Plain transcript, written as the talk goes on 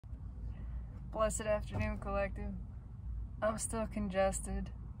Blessed afternoon, collective. I'm still congested,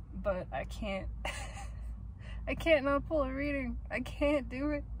 but I can't I can't not pull a reading. I can't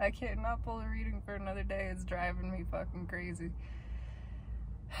do it. I can't not pull a reading for another day. It's driving me fucking crazy.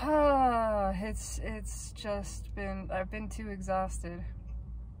 It's just been, I've been too exhausted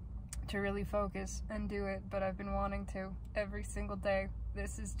to really focus and do it, but I've been wanting to every single day.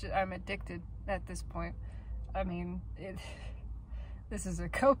 This is just, I'm addicted at this point. I mean, this is a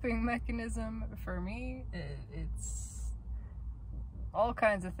coping mechanism for me. It's all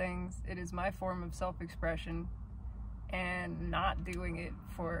kinds of things. It is my form of self-expression, and not doing it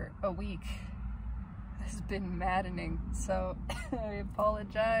for a week has been maddening. So I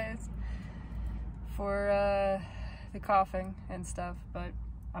apologize for the coughing and stuff, but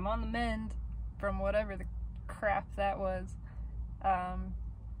I'm on the mend from whatever the crap that was.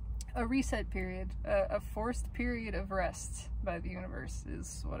 A reset period, a forced period of rest by the universe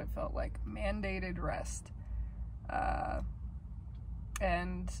is what it felt like. Mandated rest.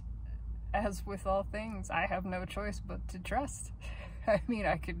 And as with all things, I have no choice but to trust. I mean,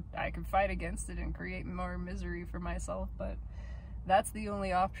 I could fight against it and create more misery for myself, but that's the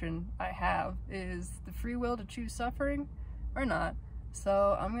only option I have, is the free will to choose suffering or not.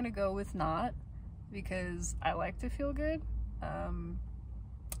 So I'm gonna go with not, because I like to feel good,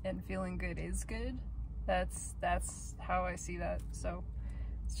 and feeling good is good. That's how I see that. So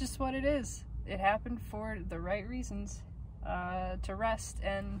it's just what it is. It happened for the right reasons, to rest,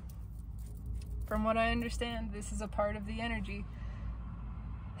 and from what I understand, this is a part of the energy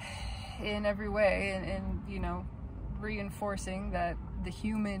in every way, and you know, reinforcing that the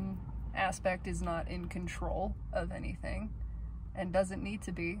human aspect is not in control of anything and doesn't need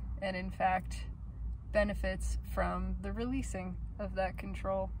to be, and in fact benefits from the releasing of that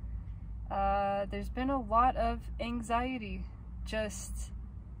control. There's been a lot of anxiety, just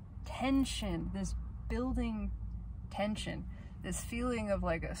tension, this building tension, this feeling of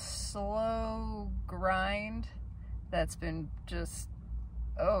like a slow grind that's been just,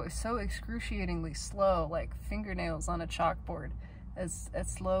 oh, so excruciatingly slow, like fingernails on a chalkboard, as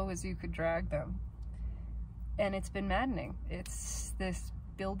slow as you could drag them. And it's been maddening. It's this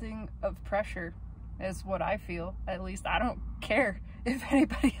building of pressure is what I feel. At least I don't care if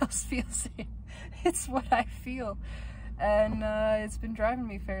anybody else feels it. It's what I feel. And it's been driving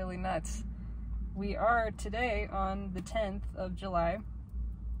me fairly nuts. We are today on the 10th of July,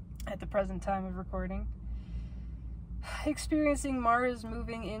 at the present time of recording, experiencing Mars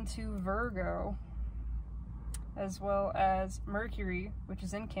moving into Virgo, as well as Mercury, which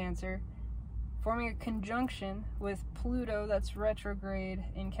is in Cancer, forming a conjunction with Pluto that's retrograde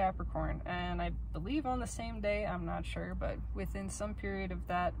in Capricorn. And I believe on the same day, I'm not sure, but within some period of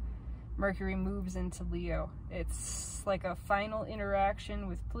that, Mercury moves into Leo. It's like a final interaction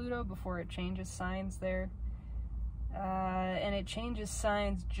with Pluto before it changes signs there. And it changes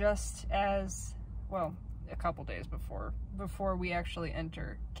signs just as, well, a couple days before we actually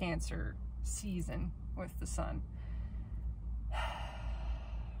enter Cancer season with the sun.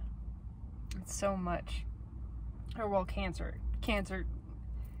 It's so much. Or, well, Cancer.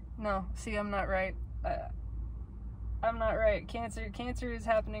 No, see, I'm not right. I'm not right. Cancer is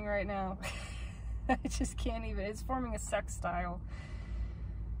happening right now. I just can't even. It's forming a sextile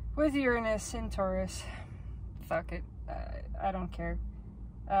with Uranus in Taurus. Fuck it. I don't care.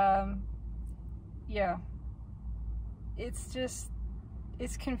 Yeah. It's just,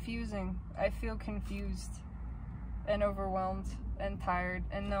 it's confusing. I feel confused and overwhelmed and tired.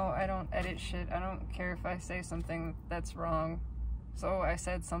 And no, I don't edit shit. I don't care if I say something that's wrong. So I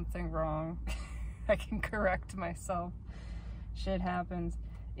said something wrong. I can correct myself. Shit happens.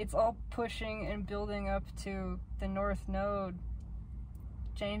 It's all pushing and building up to the North Node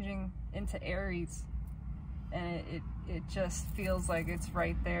changing into Aries. And it just feels like it's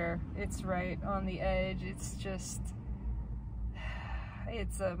right there. It's right on the edge. It's just,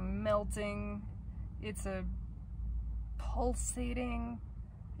 it's a melting, it's a pulsating,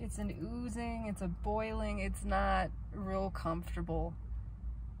 it's an oozing, it's a boiling. It's not real comfortable,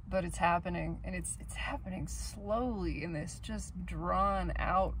 but it's happening, and it's happening slowly in this just drawn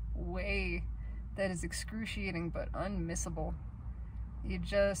out way that is excruciating but unmissable. You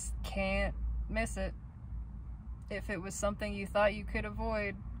just can't miss it. If it was something you thought you could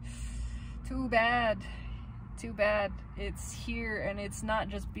avoid, too bad. Too bad. It's here, and it's not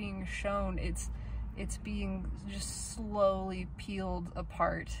just being shown, it's being just slowly peeled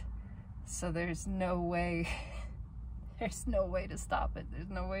apart. So there's no way. There's no way to stop it. There's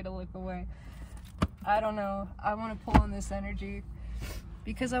no way to look away. I don't know. I want to pull on this energy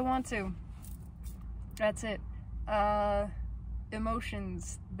because I want to. That's it.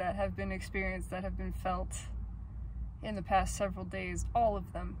 emotions that have been experienced, that have been felt in the past several days, all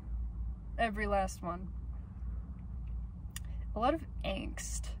of them, every last one. A lot of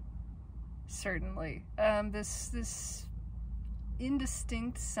angst, certainly. This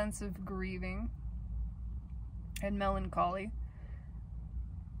indistinct sense of grieving and melancholy.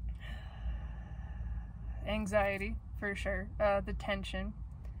 Anxiety, for sure. The tension.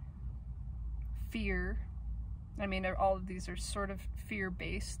 Fear. I mean, all of these are sort of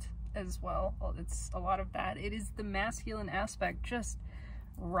fear-based as well. It's a lot of that. It is the masculine aspect just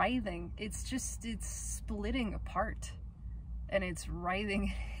writhing. It's splitting apart. And it's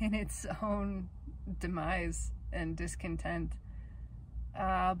writhing in its own demise and discontent.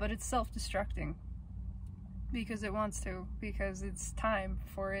 But it's self-destructing. Because it wants to. Because it's time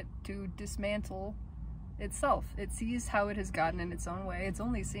for it to dismantle itself. It sees how it has gotten in its own way. It's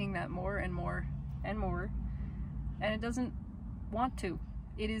only seeing that more and more and more. And it doesn't want to.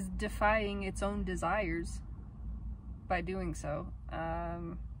 It is defying its own desires by doing so.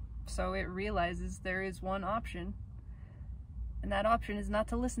 So it realizes there is one option. And that option is not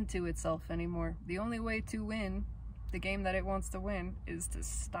to listen to itself anymore. The only way to win the game that it wants to win is to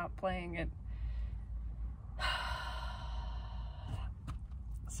stop playing it.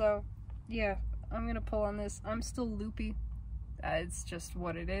 So, yeah, I'm gonna pull on this. I'm still loopy. It's just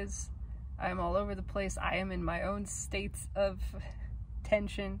what it is. I'm all over the place. I am in my own states of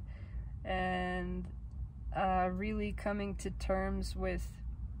tension and really coming to terms with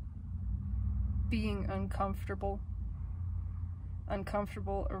being uncomfortable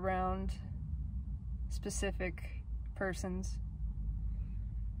around specific persons.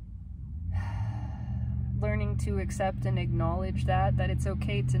 Learning to accept and acknowledge that it's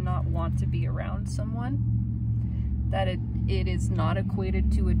okay to not want to be around someone, that it is not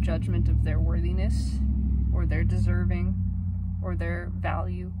equated to a judgment of their worthiness or their deserving or their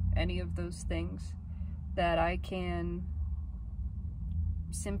value, any of those things, that I can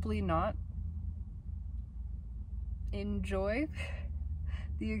simply not enjoy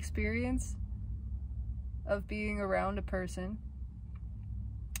the experience of being around a person,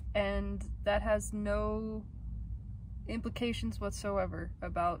 and that has no implications whatsoever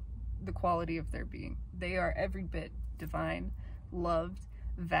about the quality of their being. They are every bit divine, loved,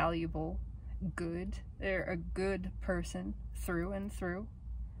 valuable, good. They're a good person through and through,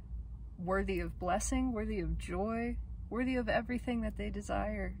 worthy of blessing, worthy of joy, worthy of everything that they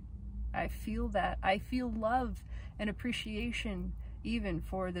desire. I feel that. I feel love and appreciation even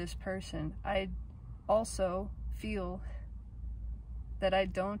for this person. I also feel that I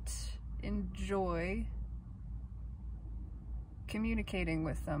don't enjoy communicating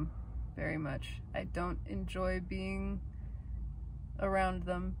with them very much. I don't enjoy being around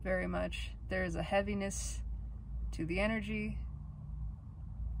them very much. There is a heaviness to the energy.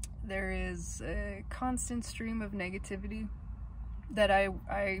 There is a constant stream of negativity that I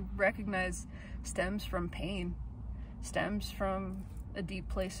recognize stems from pain, stems from a deep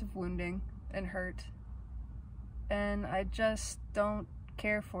place of wounding and hurt. And I just don't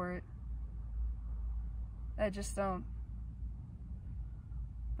care for it. I just don't.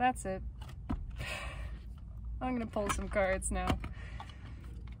 That's it. I'm gonna pull some cards now.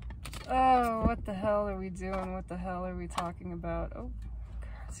 Oh, what the hell are we doing? What the hell are we talking about? Oh,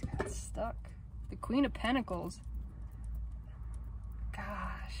 cards got stuck. The Queen of Pentacles.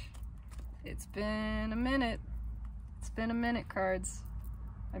 Gosh. It's been a minute. It's been a minute, cards.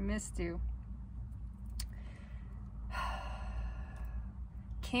 I missed you.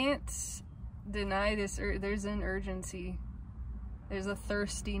 Can't deny this. There's an urgency. There's a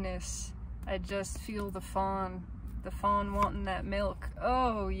thirstiness. I just feel the fawn wanting that milk.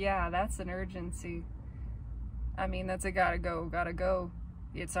 Oh yeah, that's an urgency. I mean, that's a gotta go.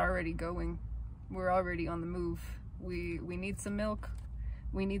 It's already going. We're already on the move. We need some milk.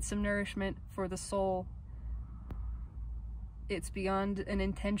 We need some nourishment for the soul. It's beyond an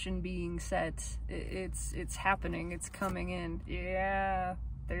intention being set. It's happening. It's coming in. Yeah,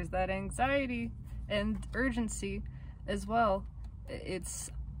 there's that anxiety and urgency as well.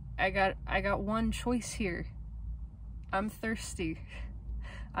 I got one choice here. I'm thirsty.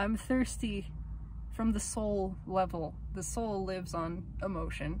 I'm thirsty from the soul level. The soul lives on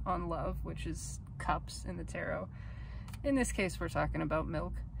emotion, on love, which is cups in the tarot. In this case, we're talking about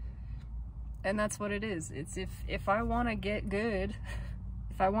milk. And that's what it is. It's if I want to get good,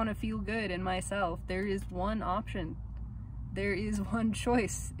 if I want to feel good in myself, there is one option. There is one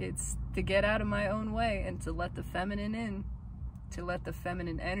choice. It's to get out of my own way and to let the feminine in, to let the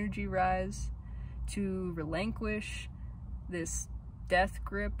feminine energy rise, to relinquish this death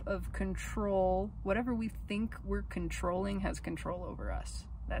grip of control. Whatever we think we're controlling has control over us.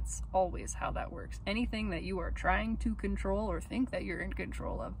 That's always how that works. Anything that you are trying to control or think that you're in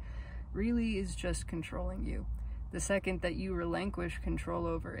control of really is just controlling you. The second that you relinquish control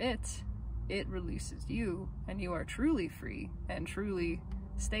over it, it releases you, and you are truly free and truly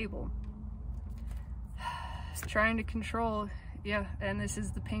stable. Trying to control, yeah, and this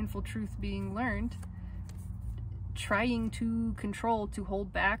is the painful truth being learned. Trying to control, to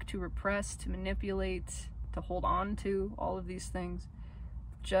hold back, to repress, to manipulate, to hold on to, all of these things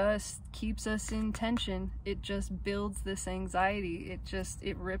just keeps us in tension. It just builds this anxiety.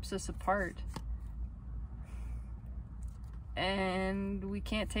 It rips us apart. And we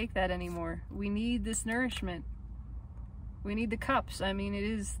can't take that anymore. We need this nourishment. We need the cups. I mean, it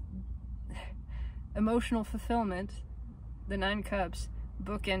is emotional fulfillment, the 9 cups,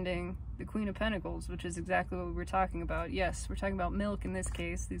 bookending the Queen of Pentacles, which is exactly what we're talking about. Yes, we're talking about milk in this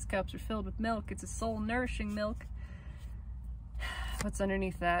case. These cups are filled with milk. It's a soul-nourishing milk. What's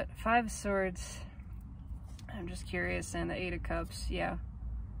underneath that? 5 of Swords. I'm just curious. And the 8 of Cups. Yeah.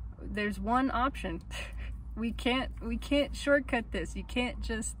 There's one option. We can't shortcut this. You can't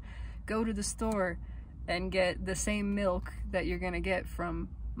just go to the store and get the same milk that you're gonna get from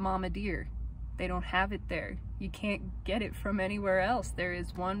Mama Deer. They don't have it there. You can't get it from anywhere else. There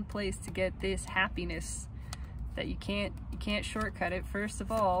is one place to get this happiness that you can't shortcut it. First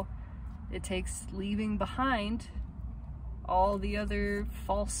of all, it takes leaving behind all the other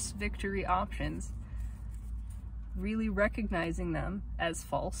false victory options, really recognizing them as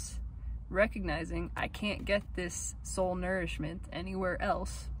false, recognizing I can't get this soul nourishment anywhere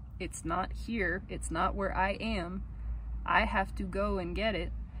else. It's not here. It's not where I am. I have to go and get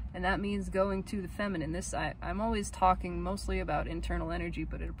it. And that means going to the feminine. I'm always talking mostly about internal energy,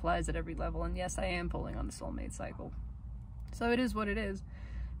 but it applies at every level. And yes, I am pulling on the soulmate cycle. So it is what it is.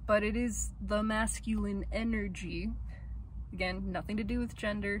 But it is the masculine energy. Again, nothing to do with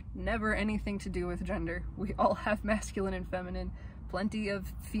gender. Never anything to do with gender. We all have masculine and feminine. Plenty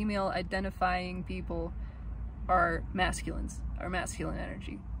of female identifying people are masculines, are masculine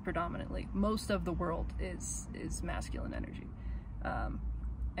energy predominantly. Most of the world is masculine energy.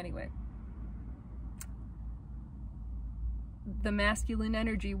 Anyway, the masculine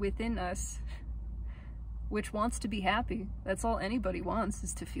energy within us, which wants to be happy, that's all anybody wants,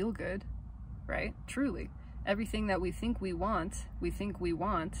 is to feel good, right? Truly. Everything that we think we want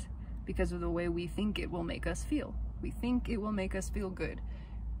because of the way we think it will make us feel. We think it will make us feel good.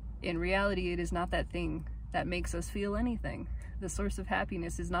 In reality, it is not that thing that makes us feel anything. The source of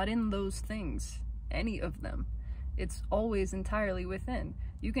happiness is not in those things, any of them. It's always entirely within.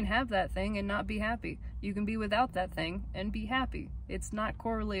 You can have that thing and not be happy. You can be without that thing and be happy. It's not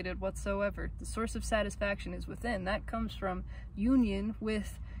correlated whatsoever. The source of satisfaction is within. That comes from union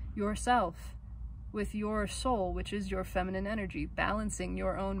with yourself, with your soul, which is your feminine energy, balancing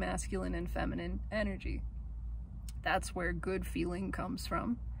your own masculine and feminine energy. That's where good feeling comes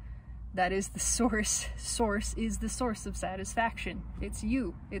from. That is the source. Source is the source of satisfaction. It's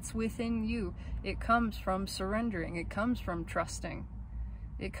you. It's within you. It comes from surrendering. It comes from trusting.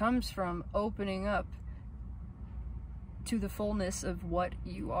 It comes from opening up to the fullness of what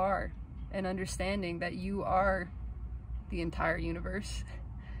you are and understanding that you are the entire universe.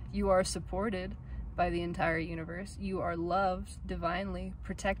 You are supported by the entire universe. You are loved, divinely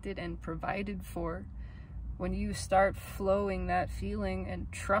protected and provided for. When you start flowing that feeling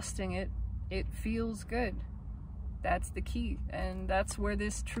and trusting it, it feels good. That's the key. And that's where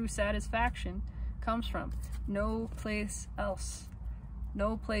this true satisfaction comes from. No place else.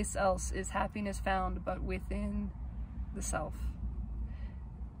 No place else is happiness found but within the self.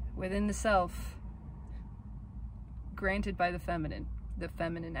 Within the self, granted by the feminine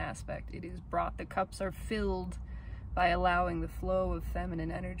aspect. It is brought. The cups are filled by allowing the flow of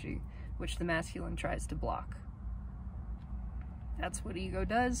feminine energy, which the masculine tries to block. That's what ego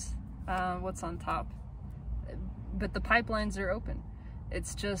does. What's on top? But the pipelines are open.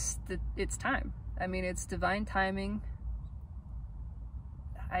 It's just that it's time. I mean, it's divine timing.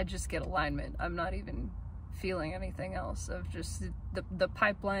 I just get alignment. I'm not even feeling anything else. Of just the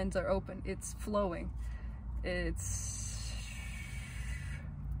pipelines are open. It's flowing. It's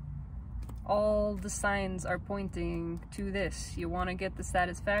all the signs are pointing to this. You want to get the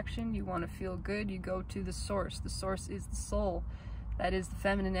satisfaction, you want to feel good, you go to the source. The source is the soul. That is the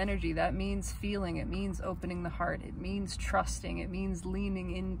feminine energy. That means feeling. It means opening the heart. It means trusting. It means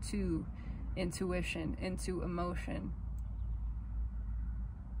leaning into intuition, into emotion.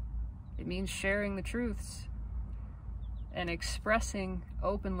 It means sharing the truths and expressing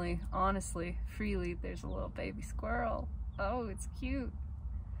openly, honestly, freely. There's a little baby squirrel. Oh, it's cute.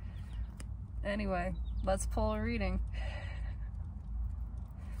 Anyway, let's pull a reading.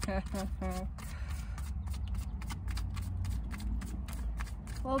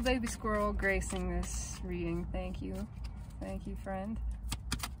 Little baby squirrel gracing this reading. Thank you. Thank you, friend.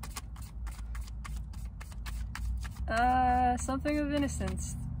 Something of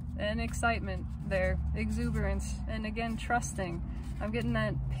innocence and excitement there. Exuberance. And again, trusting. I'm getting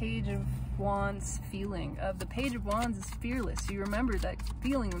that Page of Wands feeling of the Page of Wands is fearless. You remember that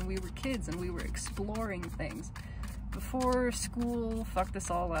feeling when we were kids and we were exploring things. Before school fucked us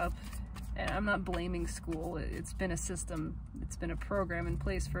all up. And I'm not blaming school. It's been a system. It's been a program in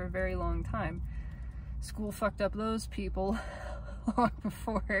place for a very long time. School fucked up those people long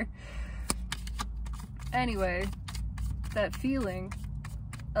before. Anyway, that feeling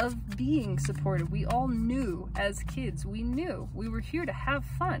of being supported. We all knew as kids, we knew we were here to have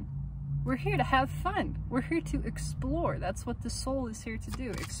fun. We're here to have fun. We're here to explore. That's what the soul is here to do.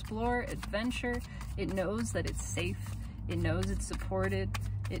 Explore, adventure. It knows that it's safe. It knows it's supported.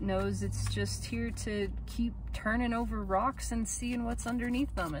 It knows it's just here to keep turning over rocks and seeing what's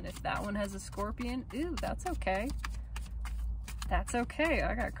underneath them. And if that one has a scorpion, ooh, that's okay. That's okay.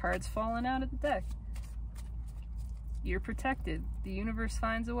 I got cards falling out of the deck. You're protected. The universe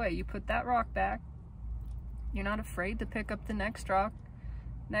finds a way. You put that rock back. You're not afraid to pick up the next rock.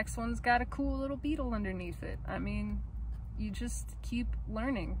 Next one's got a cool little beetle underneath it. I mean, you just keep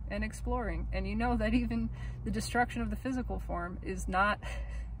learning and exploring. And you know that even the destruction of the physical form is not,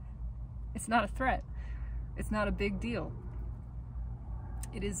 it's not a threat. It's not a big deal.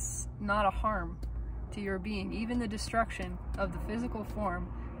 It is not a harm to your being. Even the destruction of the physical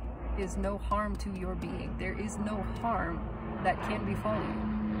form is no harm to your being. There is no harm that can befall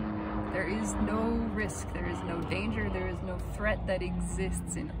you. There is no risk, there is no danger, there is no threat that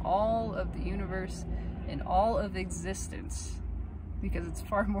exists in all of the universe, in all of existence, because it's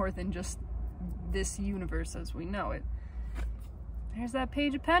far more than just this universe as we know it. There's that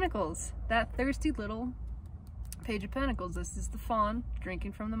Page of Pentacles, that thirsty little Page of Pentacles. This is the fawn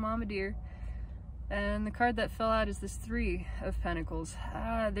drinking from the mama deer. And the card that fell out is this Three of Pentacles.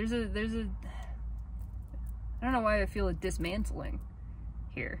 There's a, I don't know why I feel a dismantling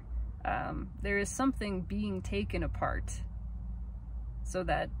here. There is something being taken apart so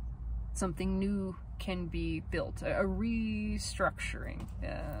that something new can be built. A restructuring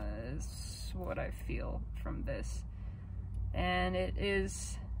is what I feel from this. And it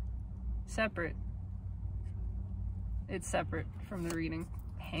is separate. It's separate from the reading.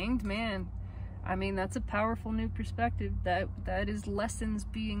 Hanged Man. I mean, that's a powerful new perspective. That is lessons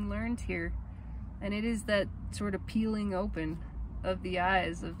being learned here. And it is that sort of peeling open of the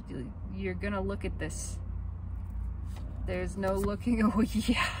eyes of, you're gonna look at this. There's no looking away.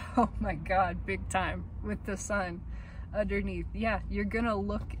 Yeah, oh my god, big time. With the sun underneath. Yeah, you're gonna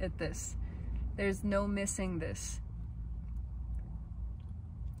look at this. There's no missing this.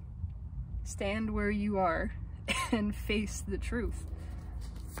 Stand where you are and face the truth.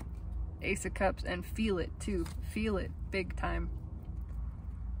 Ace of Cups, and feel it too. Feel it big time.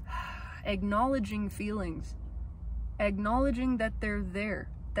 Acknowledging feelings. Acknowledging that they're there,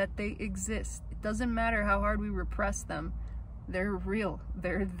 that they exist. It doesn't matter how hard we repress them. They're real.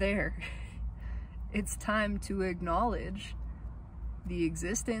 They're there. It's time to acknowledge the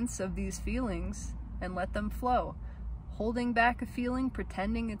existence of these feelings and let them flow. Holding back a feeling,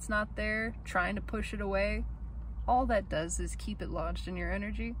 pretending it's not there, trying to push it away, all that does is keep it lodged in your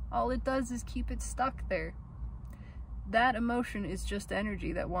energy. All it does is keep it stuck there. That emotion is just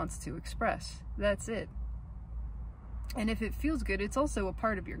energy that wants to express. That's it. And if it feels good, it's also a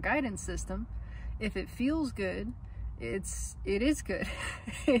part of your guidance system. If it feels good, it is good.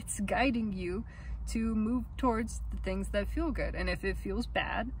 It's guiding you to move towards the things that feel good. And if it feels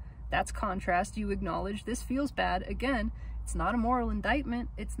bad, that's contrast. You acknowledge this feels bad. Again, it's not a moral indictment.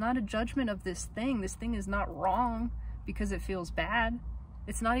 It's not a judgment of this thing. This thing is not wrong because it feels bad.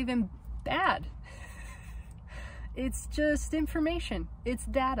 It's not even bad. It's just information. It's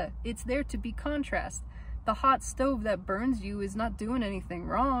data. It's there to be contrast. The hot stove that burns you is not doing anything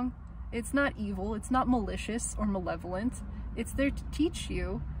wrong. It's not evil. It's not malicious or malevolent. It's there to teach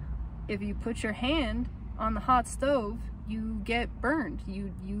you. If you put your hand on the hot stove, you get burned.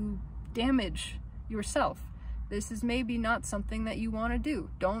 You damage yourself. This is maybe not something that you want to do.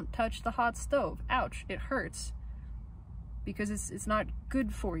 Don't touch the hot stove. Ouch, it hurts. Because it's not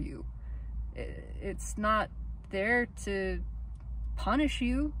good for you. It's not there to punish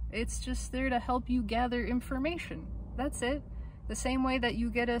you. It's just there to help you gather information. That's it. The same way that you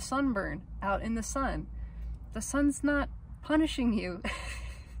get a sunburn out in the sun. The sun's not punishing you.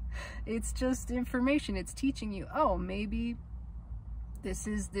 It's just information. It's teaching you, oh, maybe this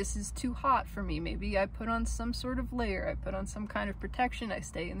is too hot for me. Maybe I put on some sort of layer. I put on some kind of protection. I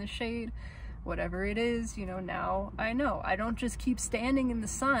stay in the shade. Whatever it is, you know, now I know. I don't just keep standing in the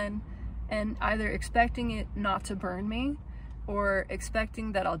sun and either expecting it not to burn me or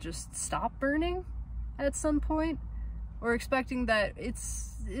expecting that I'll just stop burning at some point, or expecting that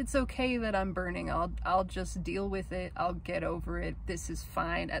it's okay that I'm burning. I'll just deal with it. I'll get over it. This is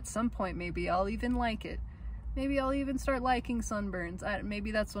fine. At some point, maybe I'll even like it. Maybe I'll even start liking sunburns.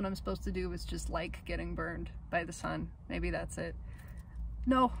 Maybe that's what I'm supposed to do, is just like getting burned by the sun. Maybe that's it.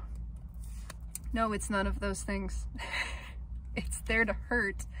 No, it's none of those things. It's there to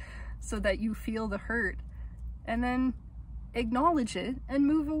hurt so that you feel the hurt, and then acknowledge it and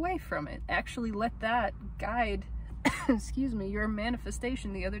move away from it. Actually let that guide excuse me, your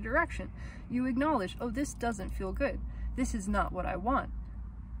manifestation the other direction. You acknowledge, oh, this doesn't feel good. This is not what I want.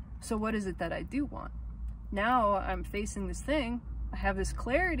 So what is it that I do want? Now I'm facing this thing. I have this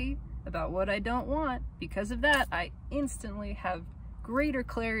clarity about what I don't want. Because of that, I instantly have greater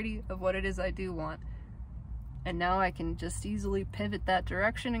clarity of what it is I do want. And now I can just easily pivot that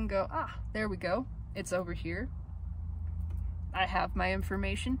direction and go, ah, there we go. It's over here. I have my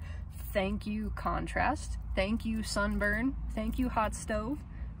information. Thank you, contrast. Thank you, sunburn. Thank you, hot stove,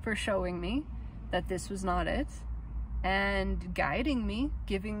 for showing me that this was not it, and guiding me,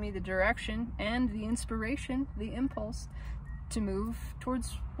 giving me the direction and the inspiration, the impulse to move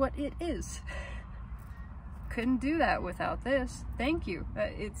towards what it is. Couldn't do that without this. Thank you.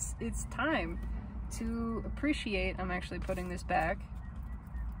 It's time to appreciate. I'm actually putting this back.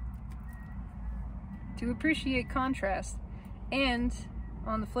 To appreciate contrast. And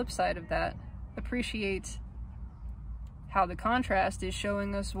on the flip side of that, appreciate how the contrast is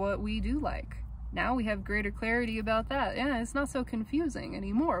showing us what we do like. Now we have greater clarity about that. Yeah, it's not so confusing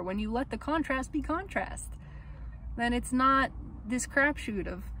anymore when you let the contrast be contrast. Then it's not this crapshoot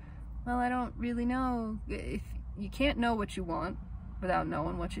of, well, I don't really know. If you can't know what you want without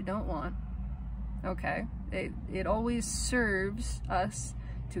knowing what you don't want. Okay, it always serves us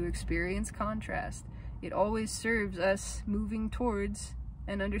to experience contrast. It always serves us moving towards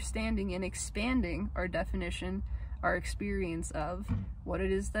and understanding and expanding our definition, our experience of what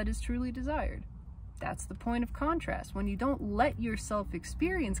it is that is truly desired. That's the point of contrast. When you don't let yourself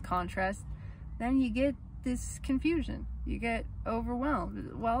experience contrast, then you get this confusion. You get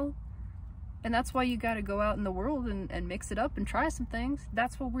overwhelmed. Well, and that's why you got to go out in the world and mix it up and try some things.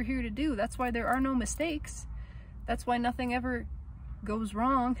 That's what we're here to do. That's why there are no mistakes. That's why nothing ever goes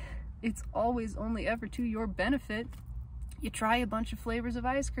wrong. It's always only ever to your benefit. You try a bunch of flavors of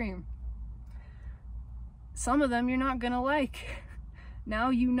ice cream. Some of them you're not gonna like.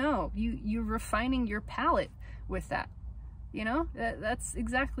 Now you know. You're refining your palate with that. You know? That's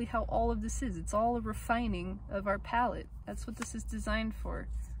exactly how all of this is. It's all a refining of our palate. That's what this is designed for.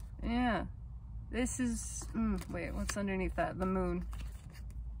 Yeah. This is... wait, what's underneath that? The moon.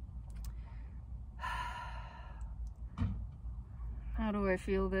 How do I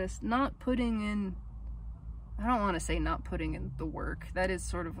feel this? Not putting in... I don't want to say not putting in the work. That is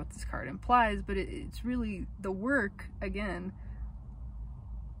sort of what this card implies, but it's really the work, again,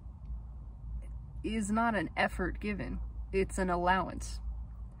 is not an effort given. It's an allowance.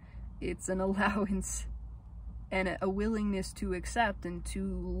 It's an allowance and a willingness to accept and to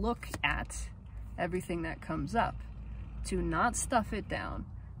look at everything that comes up, to not stuff it down,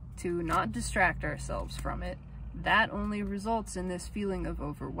 to not distract ourselves from it. That only results in this feeling of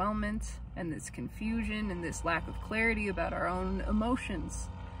overwhelmment and this confusion and this lack of clarity about our own emotions.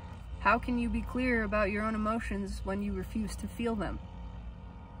 How can you be clear about your own emotions when you refuse to feel them?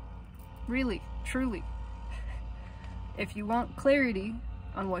 Really, truly. If you want clarity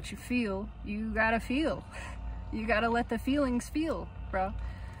on what you feel, you gotta feel. You gotta let the feelings feel, bro.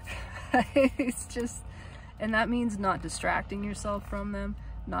 It's just, and that means not distracting yourself from them,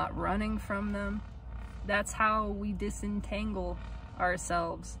 not running from them. That's how we disentangle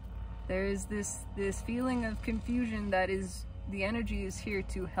ourselves. There is this feeling of confusion that is, the energy is here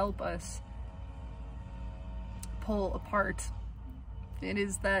to help us pull apart. It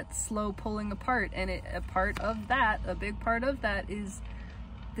is that slow pulling apart, and a part of that, a big part of that, is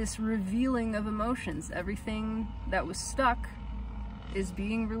this revealing of emotions. Everything that was stuck is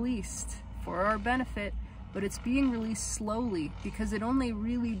being released for our benefit. But it's being released slowly because it only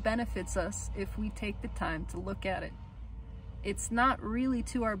really benefits us if we take the time to look at it. It's not really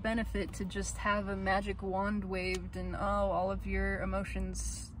to our benefit to just have a magic wand waved and, oh, all of your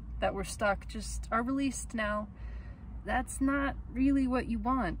emotions that were stuck just are released now. That's not really what you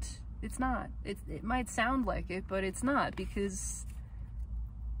want. It's not. It might sound like it, but it's not, because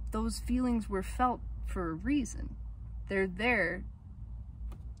those feelings were felt for a reason. They're there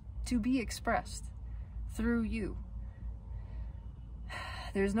to be expressed through you.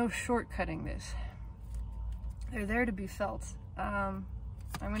 There's no shortcutting this. They're there to be felt. I'm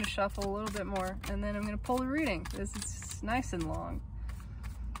going to shuffle a little bit more, and then I'm going to pull the reading. This is nice and long.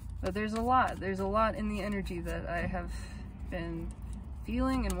 But there's a lot. There's a lot in the energy that I have been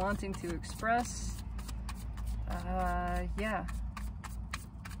feeling and wanting to express. Yeah.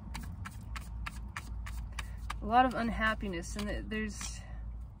 A lot of unhappiness, and there's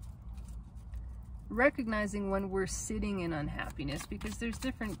recognizing when we're sitting in unhappiness, because there's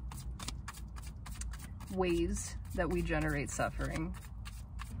different ways that we generate suffering.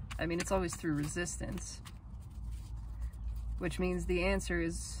 I mean, it's always through resistance, which means the answer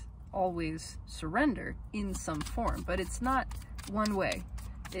is always surrender in some form, but it's not one way.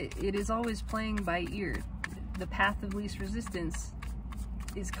 It is always playing by ear. The path of least resistance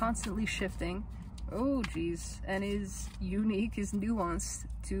is constantly shifting. Oh geez, and is unique, is nuanced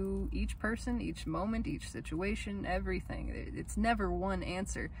to each person, each moment, each situation, everything. It's never one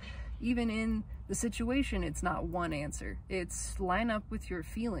answer. Even in the situation, it's not one answer. It's line up with your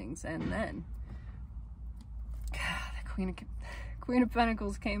feelings, and then the Queen of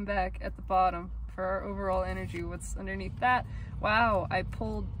Pentacles came back at the bottom for our overall energy. What's underneath that? Wow, I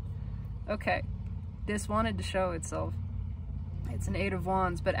pulled, okay, this wanted to show itself. It's an Eight of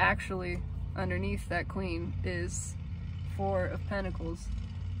Wands, but actually underneath that Queen is Four of Pentacles.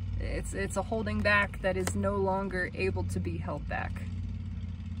 It's a holding back that is no longer able to be held back.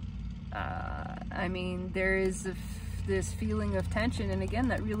 I mean, there is this feeling of tension, and again,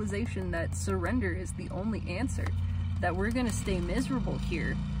 that realization that surrender is the only answer, that we're going to stay miserable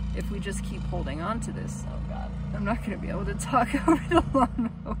here if we just keep holding on to this. Oh God, I'm not going to be able to talk over the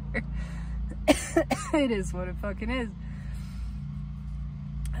lawnmower. It is what it fucking is.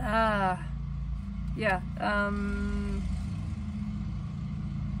 Yeah,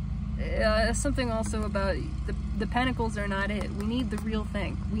 something also about the pentacles are not it. We need the real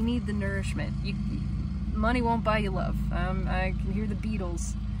thing. We need the nourishment. Money won't buy you love. I can hear the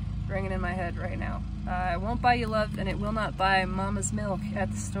Beatles ringing in my head right now. It won't buy you love, and it will not buy mama's milk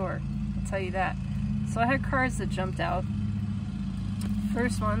at the store. I'll tell you that. So I had cards that jumped out.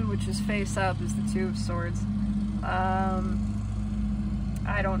 First one, which is face up, is the Two of Swords. I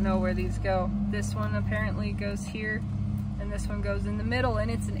don't know where these go. This one apparently goes here, and this one goes in the middle,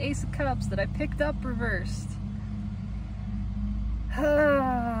 and it's an Ace of Cups that I picked up reversed.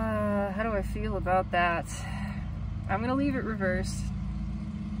 How do I feel about that? I'm gonna leave it reversed.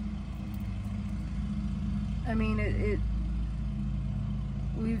 I mean,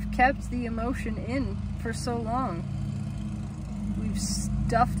 we've kept the emotion in for so long. We've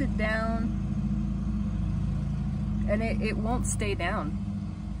stuffed it down, and it won't stay down.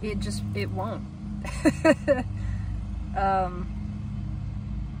 It won't.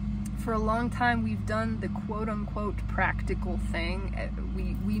 For a long time, we've done the quote-unquote practical thing.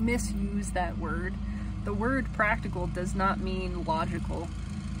 We misuse that word. The word practical does not mean logical.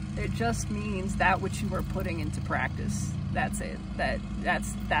 It just means that which you are putting into practice. That's it.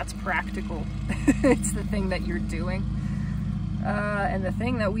 That's practical. It's the thing that you're doing. And the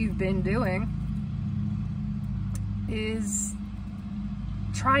thing that we've been doing is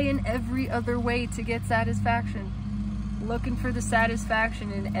trying every other way to get satisfaction. Looking for the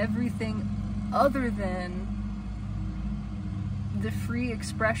satisfaction in everything other than the free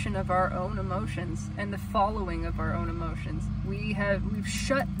expression of our own emotions and the following of our own emotions. We've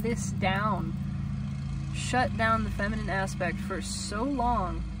shut this down. Shut down the feminine aspect for so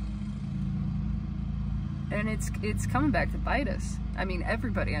long. And it's coming back to bite us. I mean,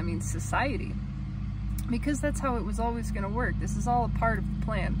 everybody. I mean, society. Because that's how it was always going to work. This is all a part of the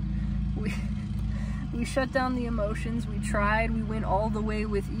plan. We shut down the emotions, we tried, we went all the way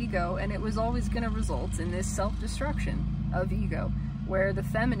with ego, and it was always going to result in this self-destruction of ego, where the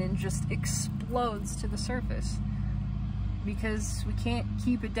feminine just explodes to the surface. Because we can't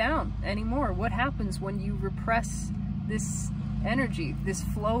keep it down anymore. What happens when you repress this energy, this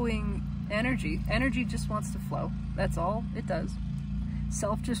flowing energy? Energy just wants to flow. That's all it does.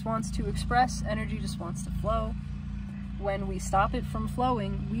 Self just wants to express, energy just wants to flow. When we stop it from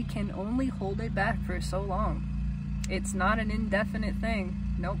flowing, we can only hold it back for so long. It's not an indefinite thing.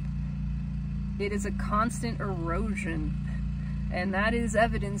 Nope. It is a constant erosion. And that is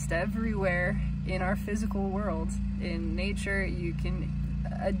evidenced everywhere in our physical world. In nature,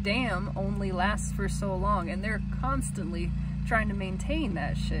 a dam only lasts for so long, and they're constantly trying to maintain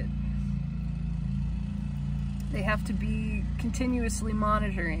that shit. They have to be continuously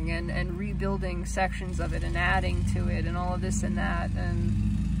monitoring and rebuilding sections of it and adding to it and all of this and that. And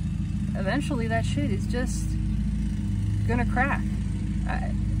eventually that shit is just gonna crack.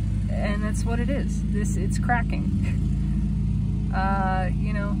 And that's what it is. It's cracking.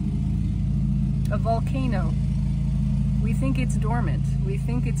 You know, a volcano. We think it's dormant. We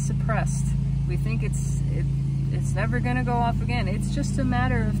think it's suppressed. We think it's never gonna go off again. It's just a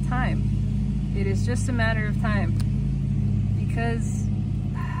matter of time. It is just a matter of time. Because,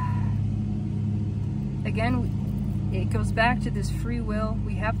 again, it goes back to this free will.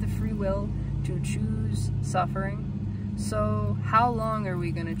 We have the free will to choose suffering. So how long are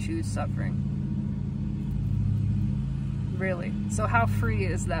we gonna choose suffering? Really? So how free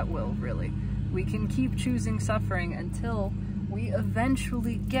is that will, really? We can keep choosing suffering until we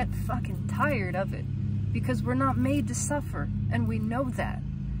eventually get fucking tired of it. Because we're not made to suffer, and we know that.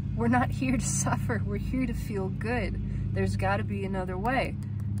 We're not here to suffer, we're here to feel good. There's gotta be another way.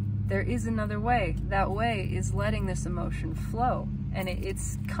 There is another way. That way is letting this emotion flow. And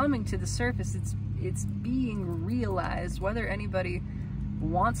it's coming to the surface, it's being realized, whether anybody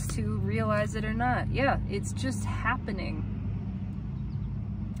wants to realize it or not. Yeah, it's just happening.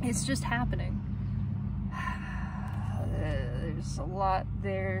 It's just happening. There's a lot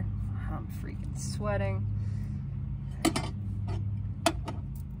there. I'm freaking sweating.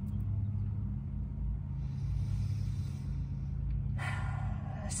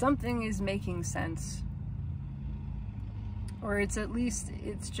 Something is making sense. Or it's at least,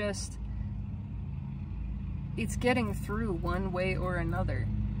 it's getting through one way or another.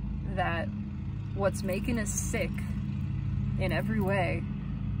 That what's making us sick in every way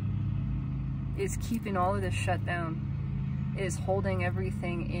is keeping all of this shut down. Is holding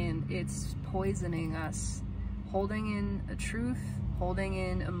everything in. It's poisoning us. Holding in a truth, holding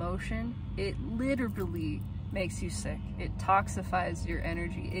in emotion, it literally makes you sick. It toxifies your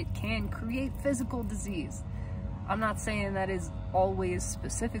energy. It can create physical disease. I'm not saying that is always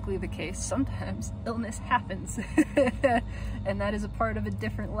specifically the case. Sometimes illness happens. And that is a part of a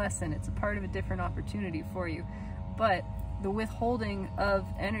different lesson. It's a part of a different opportunity for you. But the withholding of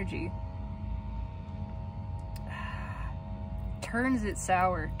energy turns it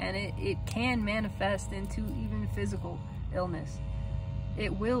sour, and it can manifest into even physical illness.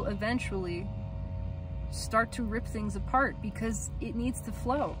 It will eventually start to rip things apart because it needs to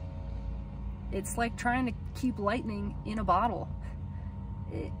flow. It's like trying to keep lightning in a bottle.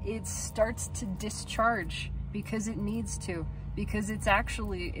 It starts to discharge because it needs to, because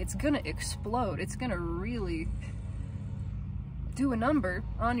it's gonna explode. It's gonna really do a number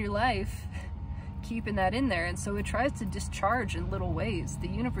on your life keeping that in there. And so it tries to discharge in little ways. The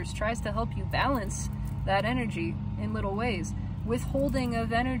universe tries to help you balance that energy in little ways. Withholding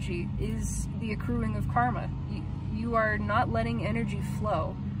of energy is the accruing of karma. You are not letting energy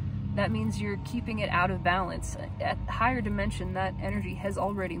flow. That means you're keeping it out of balance. At higher dimension, that energy has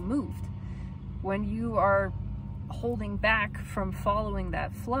already moved. When you are holding back from following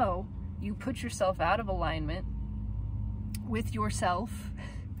that flow, you put yourself out of alignment with yourself,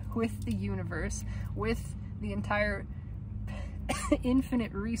 with the universe, with the entire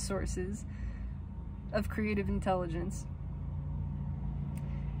infinite resources of creative intelligence.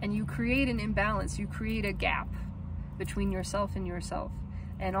 And you create an imbalance, you create a gap between yourself and yourself.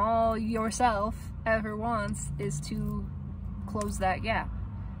 And all yourself ever wants is to close that gap,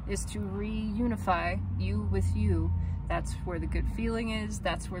 is to reunify you with you. That's where the good feeling is,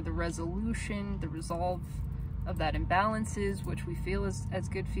 that's where the resolution, the resolve of that imbalance is, which we feel as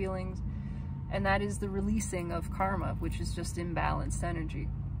good feelings. And that is the releasing of karma, which is just imbalanced energy.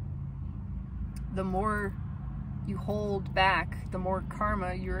 The more you hold back, the more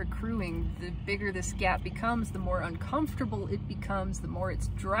karma you're accruing. The bigger this gap becomes, the more uncomfortable it becomes, the more it's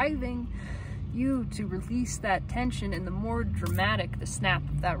driving you to release that tension, and the more dramatic the snap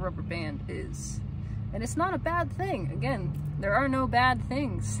of that rubber band is. And it's not a bad thing. Again, there are no bad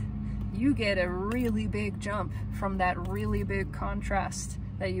things. You get a really big jump from that really big contrast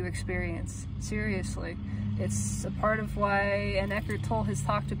that you experience. Seriously. It's a part of why, and Eckhart Tolle has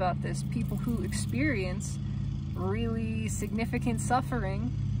talked about this, people who experience really significant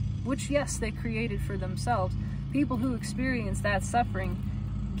suffering, which yes, they created for themselves, people who experience that suffering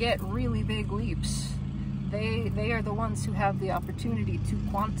get really big leaps. They are the ones who have the opportunity to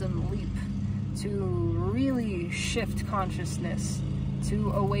quantum leap, to really shift consciousness,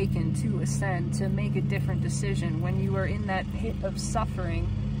 to awaken, to ascend, to make a different decision. When you are in that pit of suffering,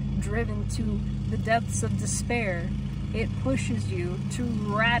 driven to the depths of despair, it pushes you to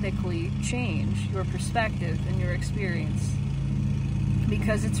radically change your perspective and your experience.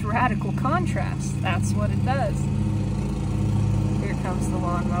 Because it's radical contrast. That's what it does. Here comes the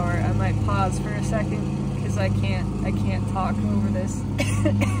lawnmower. I might pause for a second because is I can't talk over this.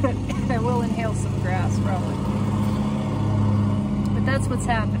 I will inhale some grass probably. But that's what's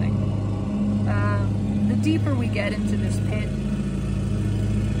happening. The deeper we get into this pit,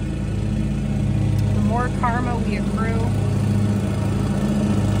 the more karma we accrue.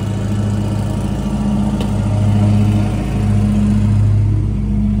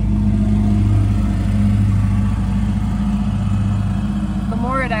 The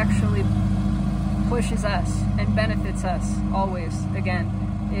more it actually pushes us and benefits us always. Again,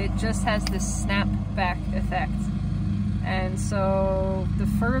 it just has this snap-back effect. And so the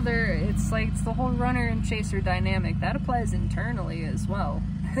further, it's the whole runner and chaser dynamic. That applies internally as well,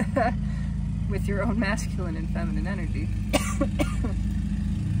 with your own masculine and feminine energy.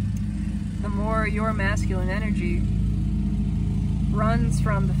 The more your masculine energy runs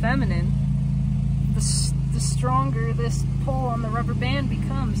from the feminine, the stronger this pull on the rubber band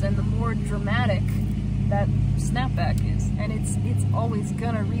becomes, and the more dramatic that snapback is. And it's always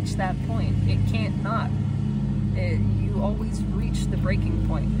gonna reach that point. It can't not. You always reach the breaking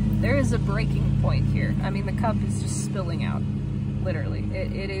point. There is a breaking point here. I mean, the cup is just spilling out, literally.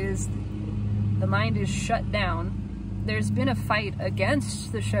 It is, the mind is shut down. There's been a fight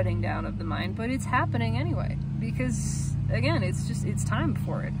against the shutting down of the mind, but it's happening anyway. Because, again, it's time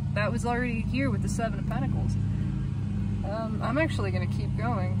for it. That was already here with the Seven of Pentacles. I'm actually gonna keep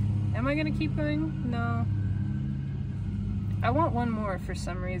going. Am I gonna keep going? No. I want one more for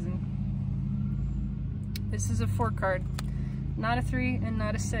some reason. This is a 4 card, not a 3 and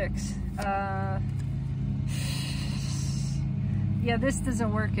not a 6. Yeah, this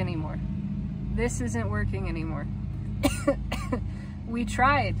doesn't work anymore. This isn't working anymore. We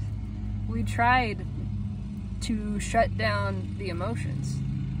tried to shut down the emotions.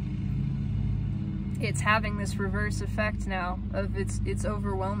 It's having this reverse effect now of it's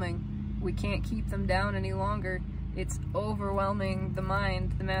overwhelming. We can't keep them down any longer. It's overwhelming the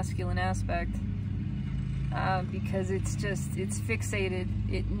mind, the masculine aspect. Because it's fixated,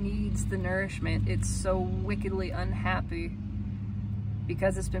 it needs the nourishment, it's so wickedly unhappy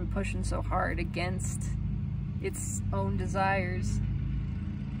because it's been pushing so hard against its own desires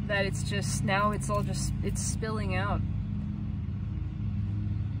that it's just, now it's spilling out.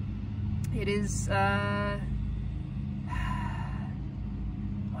 It is,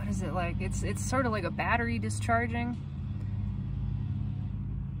 what is it like? It's sort of like a battery discharging.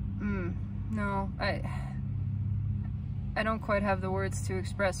 No, I don't quite have the words to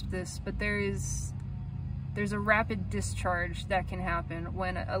express this, but there's a rapid discharge that can happen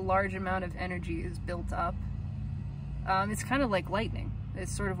when a large amount of energy is built up. It's kind of like lightning.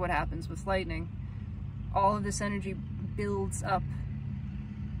 It's sort of what happens with lightning. All of this energy builds up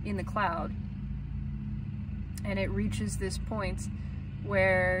in the cloud, and it reaches this point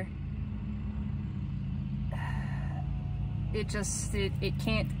where it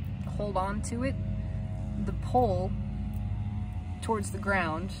can't hold on to it. The pull towards the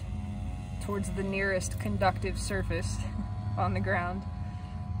ground, towards the nearest conductive surface on the ground,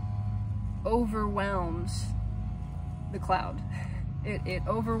 overwhelms the cloud. It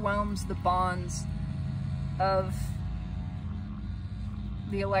overwhelms the bonds of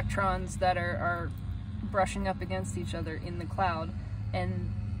the electrons that are brushing up against each other in the cloud,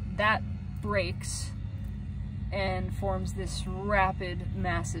 and that breaks and forms this rapid,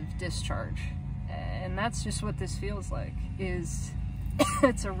 massive discharge. And that's just what this feels like, is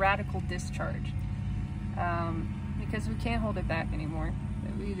it's a radical discharge. Because we can't hold it back anymore.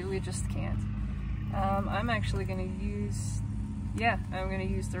 We just can't. I'm actually going to use, I'm going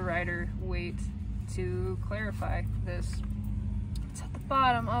to use the rider weight to clarify this. It's at the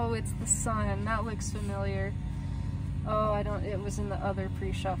bottom. Oh, it's the sun. That looks familiar. Oh, it was in the other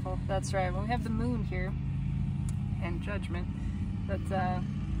pre-shuffle. That's right. Well, we have the moon here, and judgment, but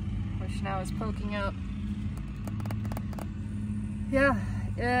which now is poking out.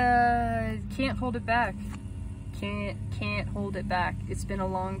 Can't hold it back. Can't hold it back. It's been a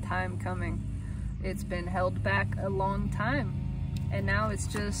long time coming. It's been held back a long time, and now it's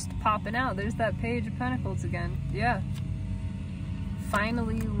just popping out. There's that Page of Pentacles again. Yeah.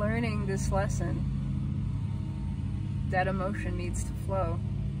 Finally learning this lesson that emotion needs to flow.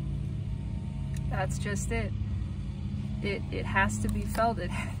 That's just it. It has to be felt.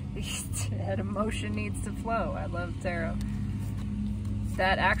 That emotion needs to flow. I love tarot.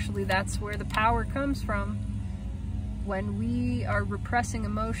 That's where the power comes from. When we are repressing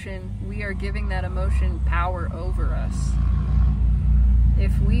emotion, we are giving that emotion power over us.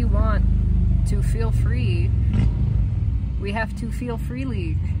 If we want to feel free, we have to feel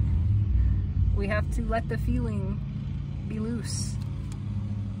freely. We have to let the feeling be loose.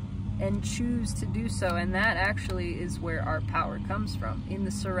 and choose to do so. And that actually is where our power comes from, in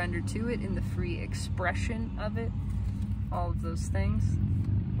the surrender to it, in the free expression of it, all of those things.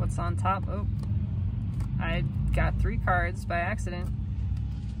 What's on top? Oh, I got 3 cards by accident.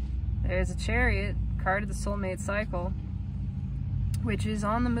 There's a Chariot, card of the soulmate cycle, which is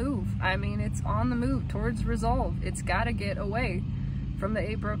on the move. I mean, it's on the move towards resolve. It's got to get away from the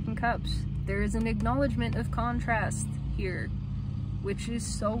 8 broken cups. There is an acknowledgement of contrast here, which is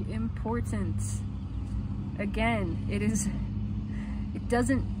so important. Again, it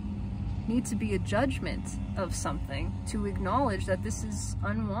doesn't need to be a judgment of something to acknowledge that this is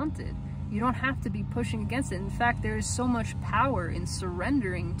unwanted. You don't have to be pushing against it. In fact, there is so much power in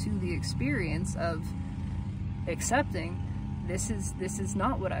surrendering to the experience of accepting this is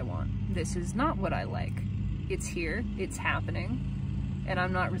not what I want. This is not what I like. It's here, it's happening, and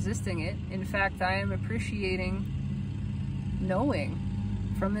I'm not resisting it. In fact, I am appreciating knowing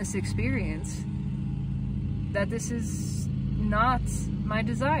from this experience that this is not my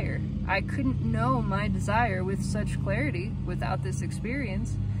desire. I couldn't know my desire with such clarity without this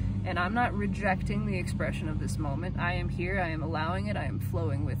experience, and I'm not rejecting the expression of this moment. I am here, I am allowing it, I am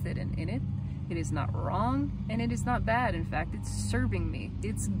flowing with it and in it. It is not wrong, and it is not bad. In fact, it's serving me.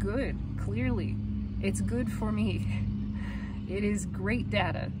 It's good, clearly. It's good for me. It is great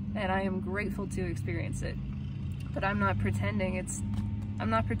data, and I am grateful to experience it. But I'm not pretending it's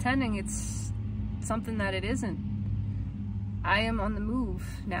something that it isn't. I am on the move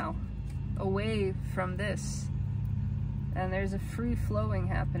now, away from this. And there's a free flowing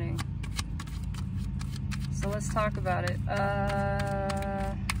happening. So let's talk about it.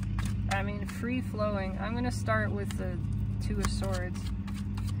 I mean, free flowing. I'm gonna start with the 2 of Swords.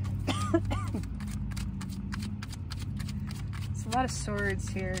 It's a lot of swords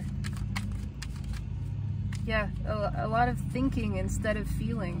here. Yeah, a lot of thinking instead of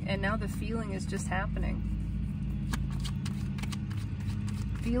feeling, and now the feeling is just happening.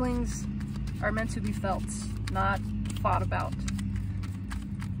 Feelings are meant to be felt, not thought about.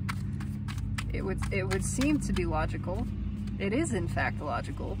 It would seem to be logical. It is in fact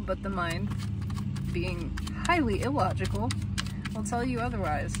logical, but the mind, being highly illogical, will tell you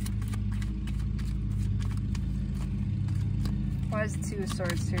otherwise. Why is the 2 of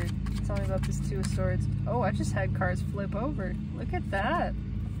Swords here? Tell me about this 2 of Swords. Oh, I just had cards flip over. Look at that.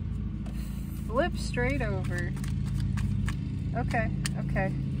 Flip straight over. Okay,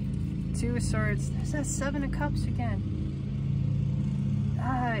 okay. 2 of Swords. There's that 7 of Cups again.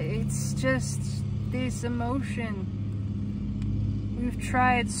 It's just this emotion. We've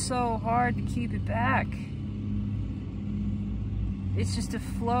tried so hard to keep it back. It's just a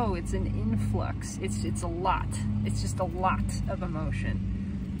flow. It's an influx. It's a lot. It's just a lot of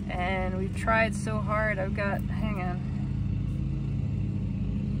emotion. And we've tried so hard. Hang on.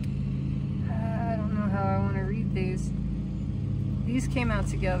 I don't know how I want to read these. These came out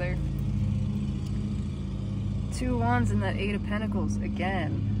together. 2 of Wands and that 8 of Pentacles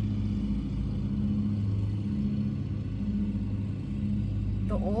again.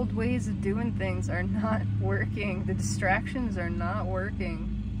 The old ways of doing things are not working. The distractions are not working.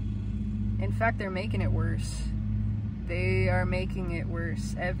 In fact, they're making it worse. They are making it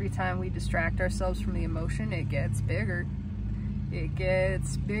worse. Every time we distract ourselves from the emotion, it gets bigger. It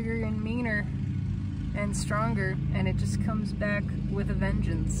gets bigger and meaner and stronger, and it just comes back with a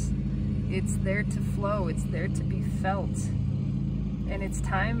vengeance. It's there to flow. It's there to be felt. And it's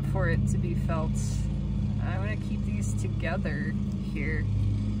time for it to be felt. I'm going to keep these together here.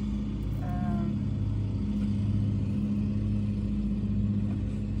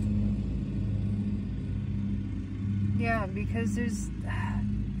 Yeah, because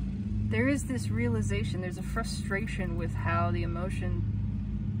there is this realization, there's a frustration with how the emotion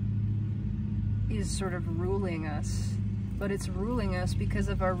is sort of ruling us, but it's ruling us because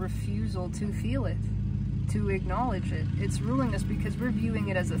of our refusal to feel it, to acknowledge it. It's ruling us because we're viewing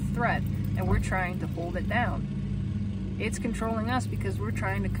it as a threat and we're trying to hold it down. It's controlling us because we're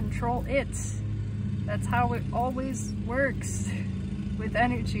trying to control it. That's how it always works with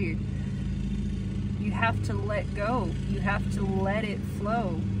energy. You have to let go. You have to let it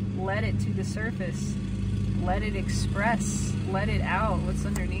flow. Let it to the surface. Let it express. Let it out. What's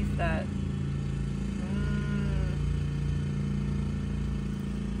underneath that?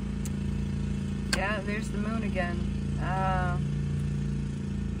 Yeah, there's the moon again. I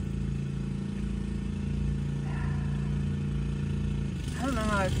don't know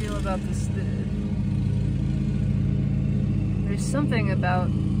how I feel about this. There's something about...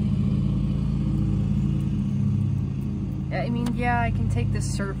 I mean, yeah, I can take the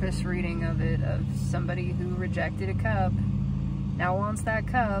surface reading of it, of somebody who rejected a cup, now wants that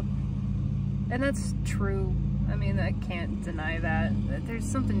cup, And that's true. I mean, I can't deny that. There's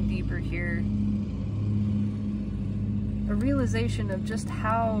something deeper here. A realization of just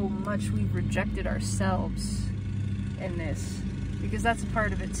how much we've rejected ourselves in this. Because that's a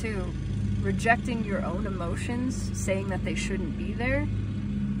part of it too. Rejecting your own emotions, saying that they shouldn't be there,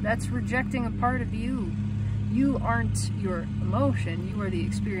 that's rejecting a part of you. You aren't your emotion, you are the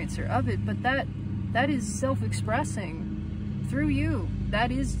experiencer of it, but that is self-expressing through you.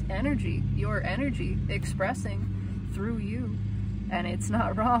 That is energy, your energy expressing through you. And it's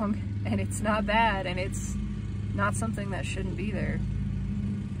not wrong, and it's not bad, and it's not something that shouldn't be there.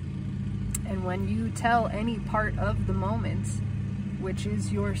 And when you tell any part of the moment, which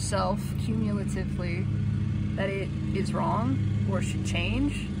is yourself cumulatively, that it is wrong or should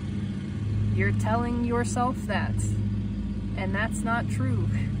change, you're telling yourself that. And that's not true.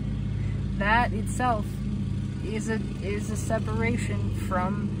 That itself is a separation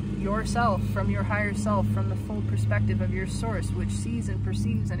from yourself, from your higher self, from the full perspective of your source, which sees and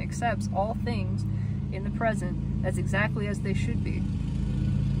perceives and accepts all things in the present as exactly as they should be.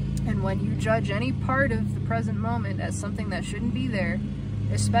 And when you judge any part of the present moment as something that shouldn't be there,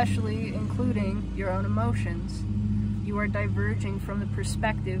 especially including your own emotions, you are diverging from the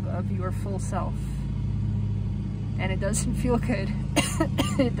perspective of your full self. And it doesn't feel good.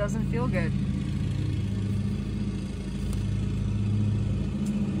 It doesn't feel good.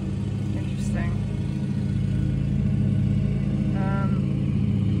 Interesting.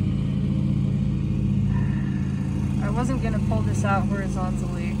 I wasn't going to pull this out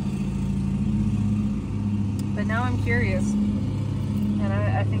horizontally, but now I'm curious, and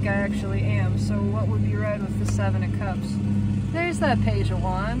I think I actually am. So what would be read with the Seven of Cups? There's that Page of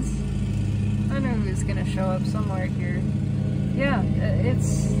Wands. I knew it was going to show up somewhere here. Yeah,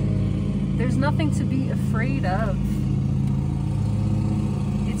 there's nothing to be afraid of.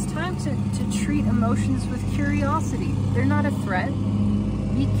 It's time to treat emotions with curiosity. They're not a threat.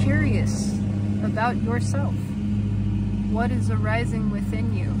 Be curious about yourself. What is arising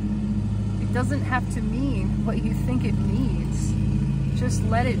within you? It doesn't have to mean what you think it means. Just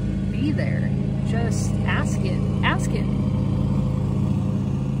let it be there. Just ask it. Ask it.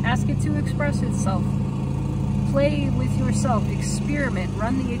 Ask it to express itself. Play with yourself. Experiment.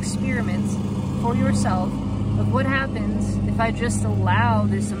 Run the experiments for yourself of what happens if I just allow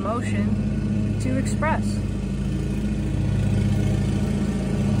this emotion to express.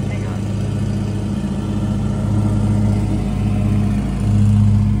 Hang on.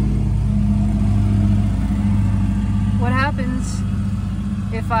 What happens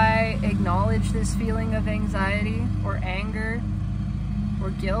if I acknowledge this feeling of anxiety or anger or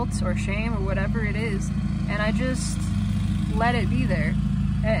guilt or shame or whatever it is, and I just let it be there?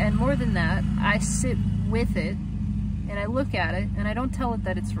 And more than that, I sit with it and I look at it and I don't tell it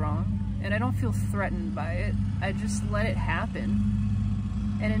that it's wrong and I don't feel threatened by it. I just let it happen.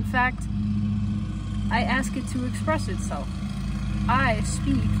 And in fact, I ask it to express itself. I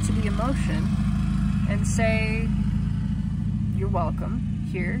speak to the emotion and say, "You're welcome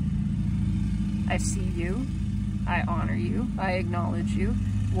here. I see you. I honor you. I acknowledge you.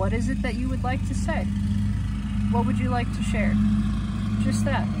 What is it that you would like to say? What would you like to share?" Just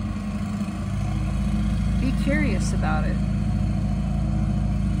that. Be curious about it.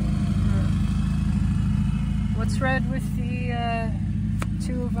 What's read with the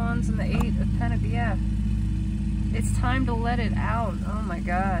Two of Wands and the Eight of Pentacles? Yeah. It's time to let it out. Oh my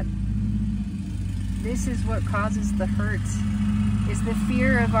God. This is what causes the hurt, is the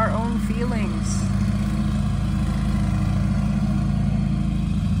fear of our own feelings.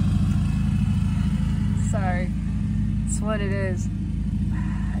 Sorry. It's what it is.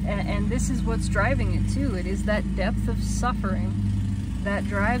 And this is what's driving it too. It is that depth of suffering that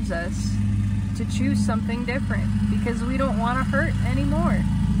drives us to choose something different, because we don't want to hurt anymore.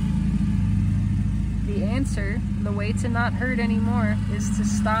 The answer, the way to not hurt anymore, is to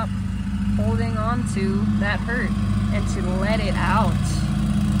stop holding on to that hurt and to let it out.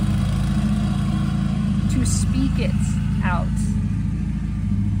 To speak it out.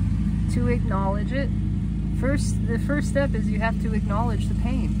 To acknowledge it. The first step is you have to acknowledge the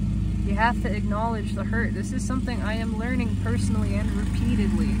pain. You have to acknowledge the hurt. This is something I am learning personally and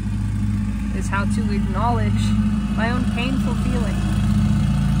repeatedly, is how to acknowledge my own painful feeling.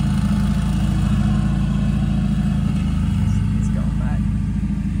 It's going back.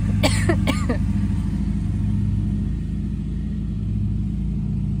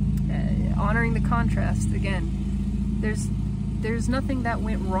 Honoring the contrast again. There's nothing that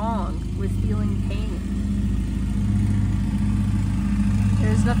went wrong with feeling pain.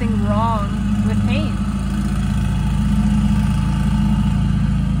 There's nothing wrong with pain.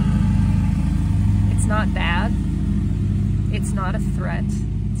 not bad. It's not a threat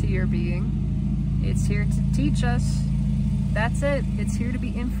to your being. It's here to teach us. That's it. It's here to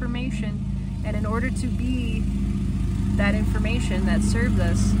be information. And in order to be that information that served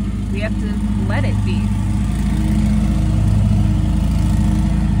us, we have to let it be.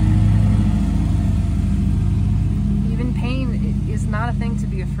 Even pain is not a thing to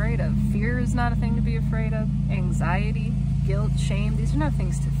be afraid of. Fear is not a thing to be afraid of. Anxiety, guilt, shame, these are not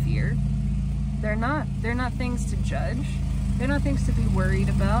things to fear. They're not things to judge. They're not things to be worried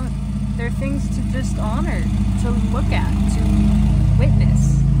about. They're things to just honor, to look at, to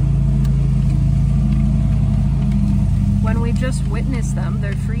witness. When we just witness them,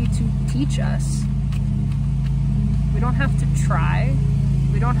 they're free to teach us. We don't have to try.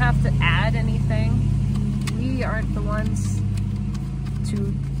 We don't have to add anything. We aren't the ones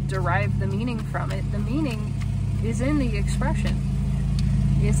to derive the meaning from it. The meaning is in the expression,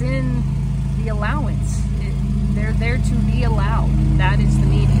 is in the allowance. They're there to be allowed. That is the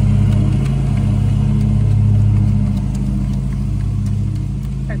meaning.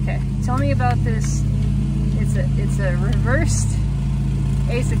 Okay, tell me about this. It's a reversed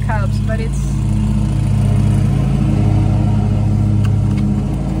Ace of Cups, but it's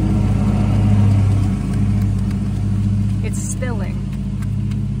spilling.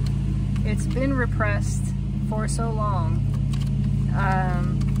 It's been repressed for so long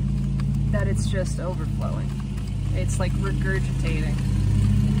that it's just overflowing. It's like regurgitating.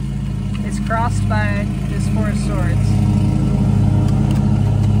 It's crossed by this Four of Swords.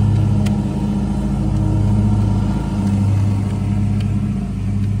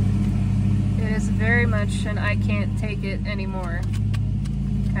 Very much an I can't take it anymore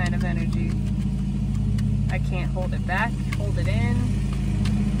kind of energy. I can't hold it back, hold it in.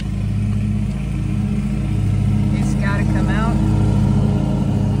 It's gotta come out.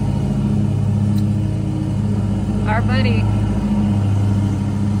 Our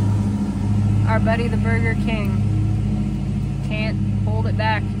buddy the Burger King can't hold it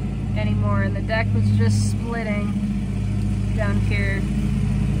back anymore, and the deck was just splitting down here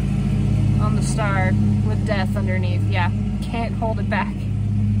on the star with death underneath. Yeah, can't hold it back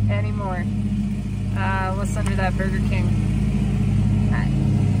anymore. What's under that Burger King? I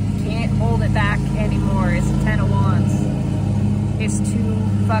can't hold it back anymore. It's a 10 of Wands. It's too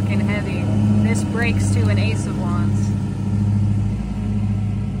fucking heavy. This breaks to an Ace of Wands.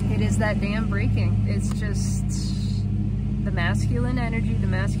 It is that damn breaking. It's just the masculine energy, the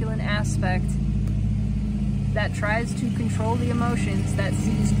masculine aspect that tries to control the emotions, that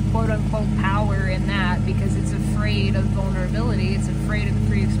sees quote-unquote power in that because it's afraid of vulnerability, it's afraid of the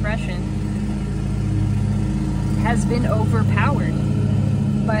free expression, has been overpowered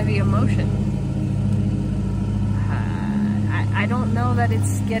by the emotion. I don't know that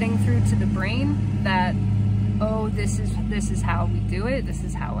it's getting through to the brain that, oh, this is how we do it, this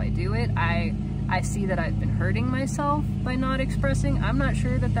is how I do it. I see that I've been hurting myself by not expressing. I'm not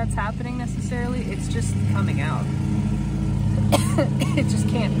sure that that's happening necessarily. It's just coming out. It just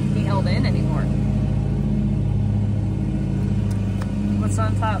can't be held in anymore. What's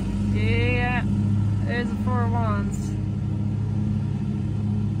on top? Yeah, there's the Four of Wands.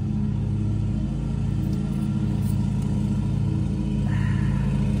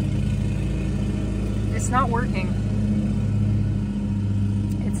 It's not working.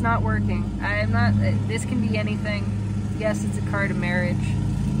 It's not working. This can be anything. Yes, it's a card of marriage,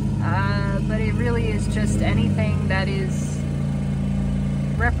 but it really is just anything that is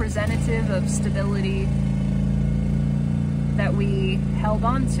representative of stability that we held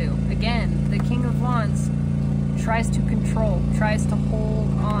on to. Again, the King of Wands tries to control, tries to hold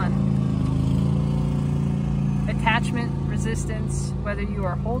on. Attachment, resistance, whether you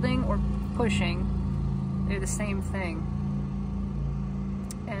are holding or pushing, they're the same thing.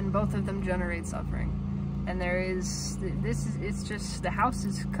 And both of them generate suffering. And there is, it's just, the house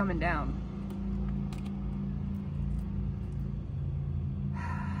is coming down.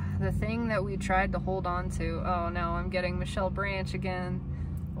 The thing that we tried to hold on to, oh no, I'm getting Michelle Branch again.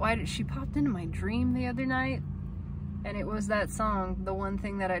 Why did she popped into my dream the other night? And it was that song, the one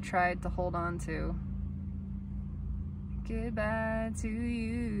thing that I tried to hold on to. Goodbye to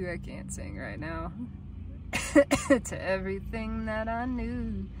you. I can't sing right now. To everything that I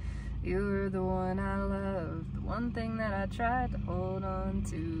knew, you were the one I loved, the one thing that I tried to hold on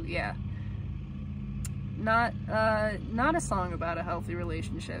to. Yeah, not a song about a healthy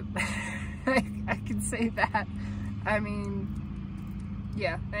relationship. I can say that. I mean,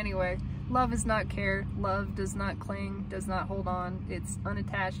 yeah, anyway, love is not care, love does not cling, does not hold on, it's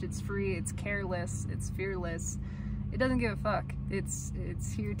unattached, it's free, it's careless, it's fearless, It doesn't give a fuck. It's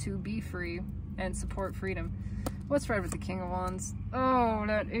here to be free and support freedom. What's right with the King of Wands? Oh,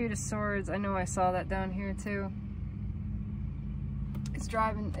 that Eight of Swords. I know I saw that down here too. It's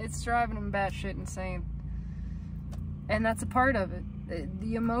driving him batshit insane. And that's a part of it.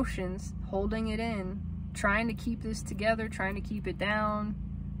 The emotions, holding it in, trying to keep this together, trying to keep it down,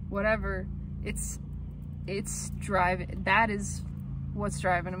 whatever. It's driving, that is what's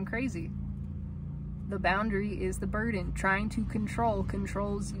driving him crazy. The boundary is the burden. Trying to control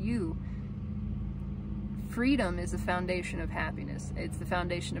controls you. Freedom is the foundation of happiness. It's the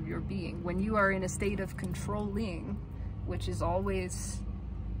foundation of your being. When you are in a state of controlling, which is always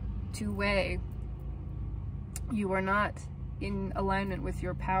two-way, you are not in alignment with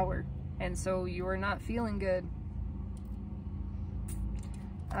your power, and so you are not feeling good.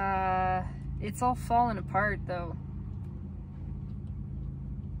 It's all falling apart though,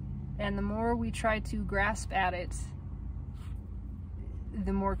 and the more we try to grasp at it,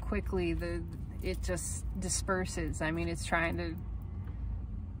 the more quickly it just disperses. I mean, it's trying to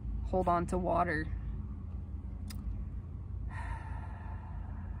hold on to water.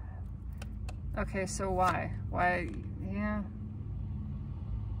 Okay, so why? Yeah.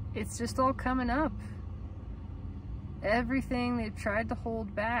 It's just all coming up. Everything they've tried to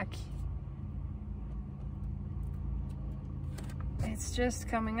hold back, it's just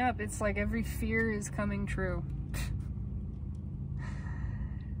coming up. It's like every fear is coming true.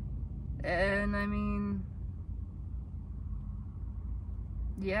 And I mean,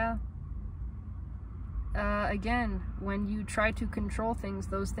 yeah. Again, when you try to control things,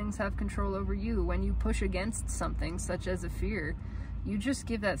 those things have control over you. When you push against something, such as a fear, you just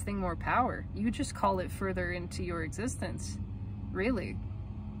give that thing more power. You just call it further into your existence. Really.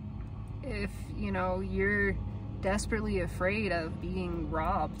 If, you know, you're desperately afraid of being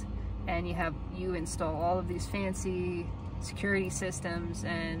robbed, and you install all of these fancy security systems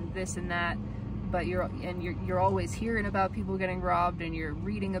and this and that, but you're always hearing about people getting robbed, and you're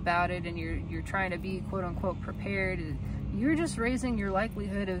reading about it, and you're trying to be quote unquote prepared, you're just raising your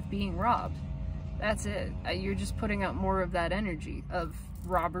likelihood of being robbed. That's it. You're just putting out more of that energy of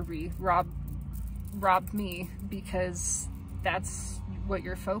robbery, rob me, because that's what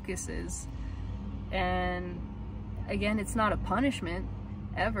your focus is. And again, it's not a punishment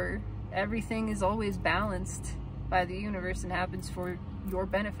ever. Everything is always balanced by the universe and happens for your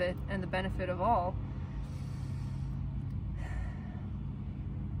benefit and the benefit of all.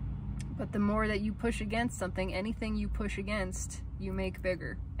 But the more that you push against something, anything you push against, you make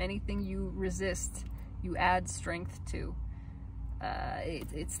bigger. Anything you resist, you add strength to.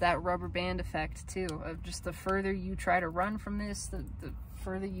 It's that rubber band effect too, of just the further you try to run from this, the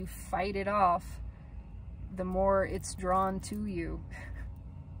further you fight it off, the more it's drawn to you,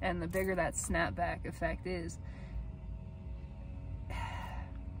 and the bigger that snapback effect is.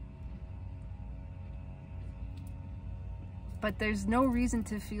 But there's no reason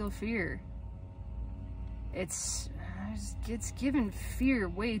to feel fear. It's given fear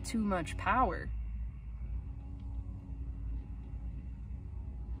way too much power.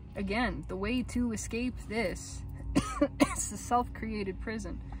 Again, the way to escape this is the self-created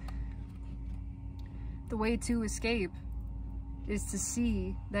prison. The way to escape is to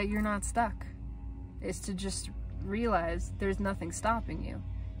see that you're not stuck. Is to just realize there's nothing stopping you.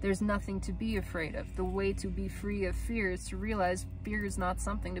 There's nothing to be afraid of. The way to be free of fear is to realize fear is not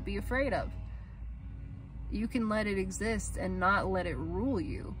something to be afraid of. You can let it exist and not let it rule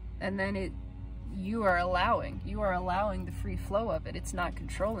you. And then you are allowing the free flow of it. It's not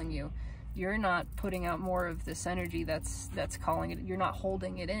controlling you. You're not putting out more of this energy that's calling it. You're not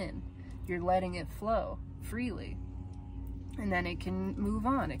holding it in. You're letting it flow freely. And then it can move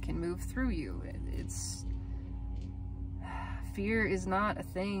on. It can move through you. Fear is not a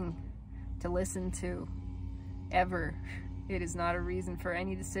thing to listen to, ever. It is not a reason for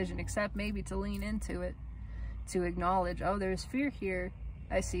any decision, except maybe to lean into it, to acknowledge, oh, there's fear here.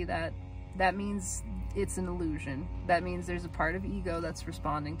 I see that. That means it's an illusion. That means there's a part of ego that's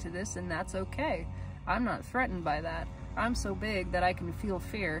responding to this, and that's okay. I'm not threatened by that. I'm so big that I can feel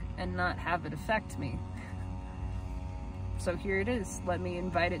fear and not have it affect me. So here it is. Let me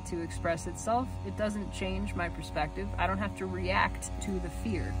invite it to express itself. It doesn't change my perspective. I don't have to react to the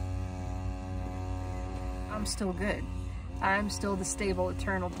fear. I'm still good. I'm still the stable,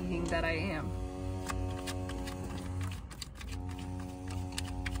 eternal being that I am.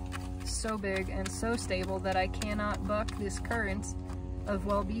 So big and so stable that I cannot buck this current of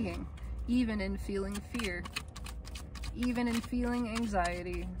well-being, even in feeling fear, even in feeling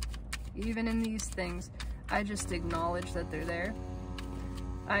anxiety, even in these things. I just acknowledge that they're there.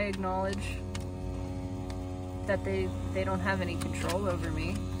 I acknowledge that they don't have any control over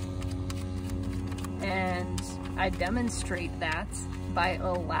me. And I demonstrate that by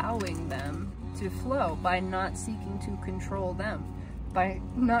allowing them to flow, by not seeking to control them, by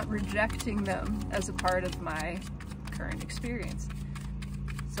not rejecting them as a part of my current experience.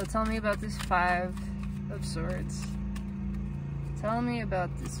 So tell me about this Five of Swords. Tell me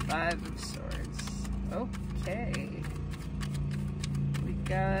about this Five of Swords. Okay. We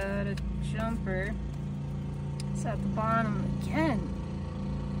got a jumper. It's at the bottom again.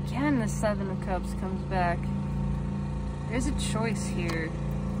 Again, the Seven of Cups comes back. There's a choice here.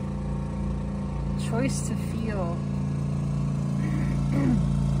 Choice to feel.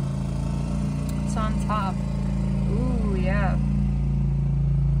 It's on top. Ooh, yeah.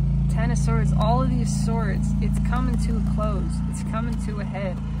 Ten of Swords. All of these swords. It's coming to a close. It's coming to a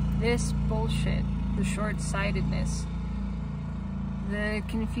head. This bullshit. The short-sightedness. The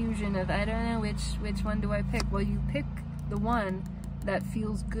confusion of, I don't know which one do I pick. Well, you pick the one that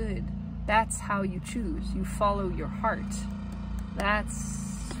feels good. That's how you choose. You follow your heart.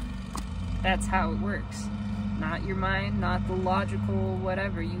 That's how it works. Not your mind, not the logical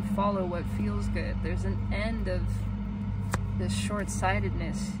whatever. You follow what feels good. There's an end of this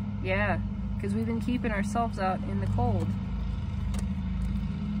short-sightedness. Yeah, because we've been keeping ourselves out in the cold.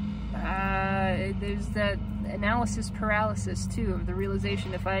 There's that analysis paralysis too, of the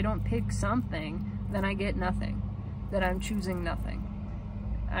realization if I don't pick something, then I get nothing. That I'm choosing nothing.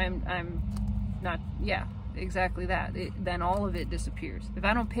 I'm not, yeah, exactly that. Then all of it disappears. If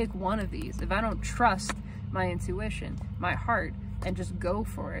I don't pick one of these, if I don't trust my intuition, my heart, and just go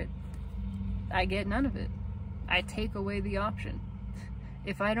for it, I get none of it. I take away the option.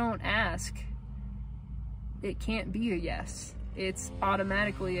 If I don't ask, it can't be a yes. It's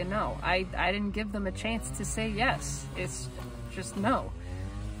automatically a no. I didn't give them a chance to say yes. It's just no.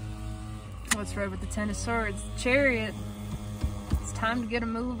 What's right with the Ten of Swords? Chariot. It's time to get a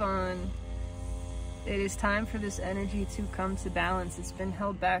move on. It is time for this energy to come to balance. It's been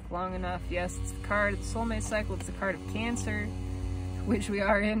held back long enough. Yes, it's the card of the soulmate cycle. It's the card of Cancer, which we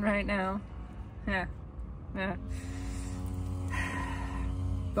are in right now. Yeah.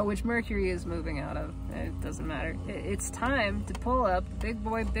 But which Mercury is moving out of. It doesn't matter. It's time to pull up big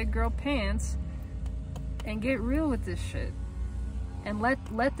boy, big girl pants and get real with this shit. And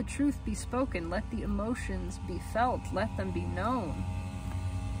let the truth be spoken. Let the emotions be felt. Let them be known.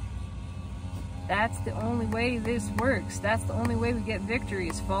 That's the only way this works. That's the only way we get victory,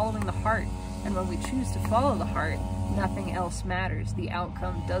 is following the heart. And when we choose to follow the heart, nothing else matters. The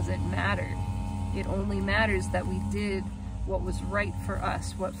outcome doesn't matter. It only matters that we did what was right for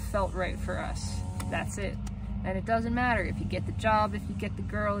us, what felt right for us. That's it. And it doesn't matter if you get the job, if you get the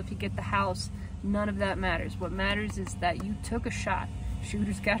girl, if you get the house. None of that matters. What matters is that you took a shot.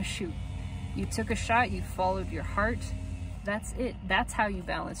 Shooters gotta shoot. You took a shot, you followed your heart. That's it. That's how you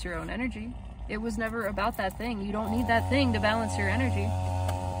balance your own energy. It was never about that thing. You don't need that thing to balance your energy.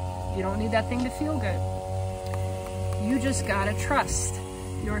 You don't need that thing to feel good. You just gotta trust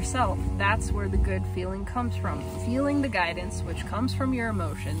yourself. That's where the good feeling comes from. Feeling the guidance, which comes from your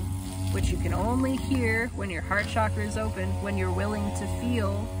emotion, which you can only hear when your heart chakra is open, when you're willing to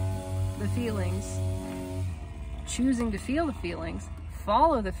feel the feelings, choosing to feel the feelings,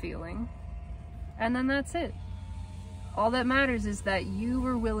 follow the feeling, and then that's it. All that matters is that you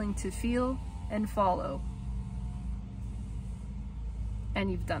were willing to feel and follow. And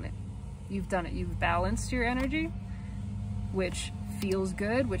you've done it. You've done it. You've balanced your energy, which feels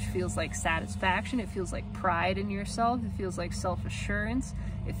good, which feels like satisfaction. It feels like pride in yourself. It feels like self-assurance.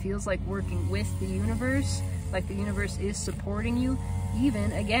 It feels like working with the universe, like the universe is supporting you.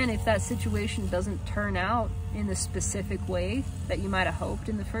 Even, again, if that situation doesn't turn out in the specific way that you might have hoped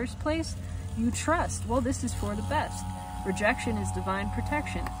in the first place, you trust, well, this is for the best. Rejection is divine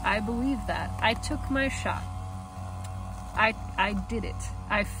protection. I believe that. I took my shot. I did it.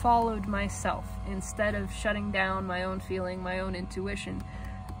 I followed myself instead of shutting down my own feeling, my own intuition.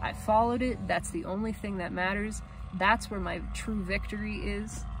 I followed it. That's the only thing that matters. That's where my true victory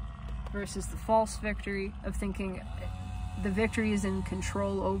is, versus the false victory of thinking the victory is in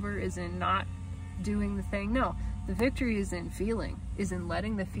control over, is in not doing the thing. No, the victory is in feeling, is in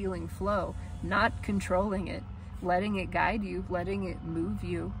letting the feeling flow, not controlling it, letting it guide you, letting it move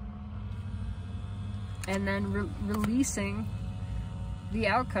you, and then releasing the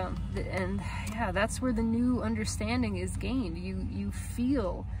outcome. And yeah, that's where the new understanding is gained. You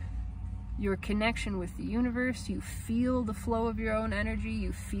feel your connection with the universe, you feel the flow of your own energy,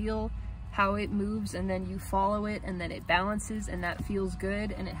 you feel how it moves, and then you follow it, and then it balances, and that feels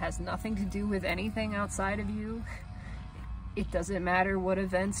good, and it has nothing to do with anything outside of you. It doesn't matter what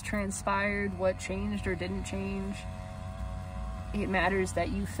events transpired, what changed or didn't change. It matters that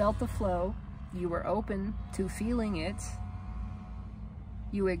you felt the flow, you were open to feeling it,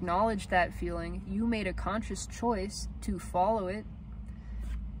 you acknowledged that feeling, you made a conscious choice to follow it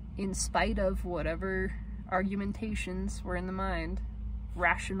in spite of whatever argumentations were in the mind,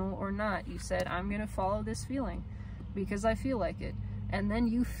 rational or not. You said, I'm gonna follow this feeling because I feel like it. And then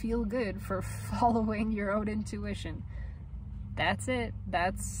you feel good for following your own intuition. That's it.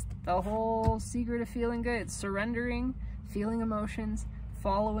 That's the whole secret of feeling good. Surrendering, feeling emotions,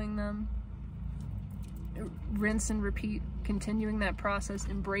 following them, rinse and repeat, continuing that process,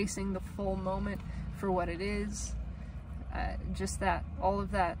 embracing the full moment for what it is. Just that, all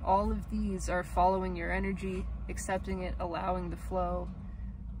of these are following your energy, accepting it, allowing the flow,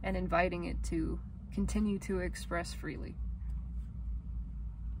 and inviting it to continue to express freely.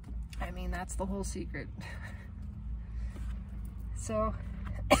 I mean, that's the whole secret. So,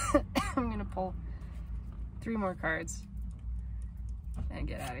 I'm gonna pull 3 more cards and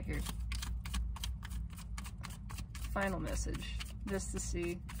get out of here. Final message, just to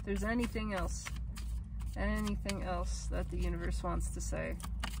see if there's anything else that the universe wants to say.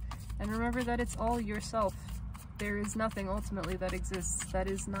 And remember that it's all yourself. There is nothing ultimately that exists that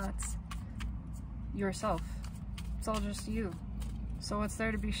is not yourself. It's all just you. So what's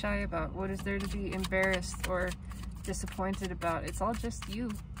there to be shy about? What is there to be embarrassed or disappointed about? It's all just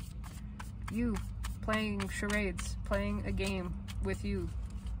you. You playing charades, playing a game with you.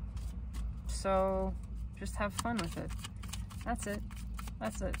 So just have fun with it. That's it.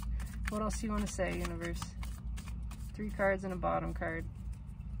 That's it. What else do you want to say, universe? 3 cards and a bottom card.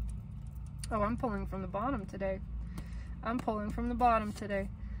 Oh, I'm pulling from the bottom today.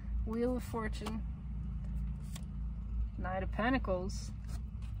 Wheel of Fortune. Knight of Pentacles.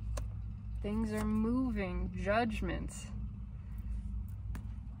 Things are moving. Judgment.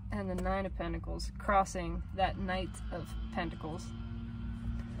 And the Nine of Pentacles crossing that Knight of Pentacles.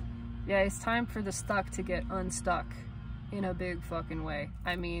 Yeah, it's time for the stuck to get unstuck in a big fucking way.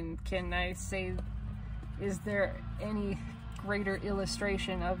 I mean, can I say, is there any greater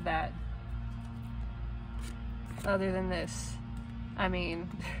illustration of that other than this? I mean,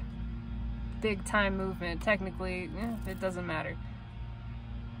 big time movement. Technically, it doesn't matter.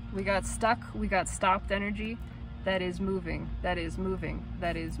 We got stuck, we got stopped energy that is moving, that is moving,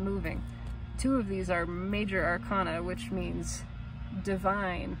 that is moving. 2 of these are major arcana, which means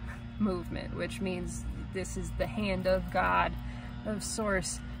divine movement, which means this is the hand of God, of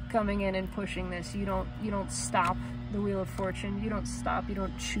Source, coming in and pushing this. You don't stop the Wheel of Fortune. You don't stop. You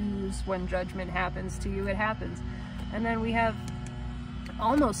don't choose when judgment happens to you. It happens. And then we have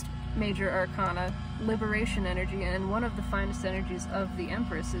almost major arcana, liberation energy, and one of the finest energies of the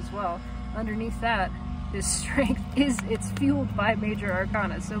Empress as well. Underneath that, this strength it's fueled by major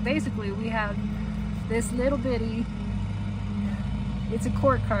arcana. So basically we have this little bitty, it's a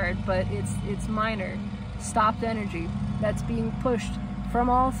court card, but it's minor, stopped energy that's being pushed from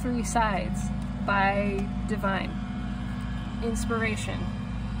all 3 sides by divine inspiration,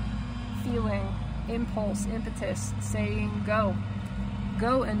 feeling, impulse, impetus, saying go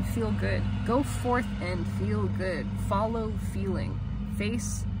and feel good, go forth and feel good, follow feeling,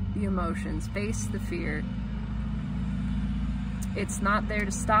 face the emotions, face the fear. It's not there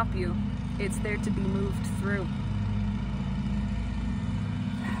to stop you, it's there to be moved through.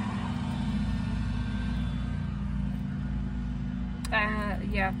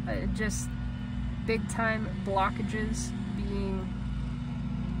 Just big time blockages being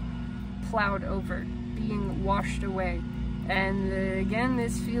plowed over, being washed away. And again,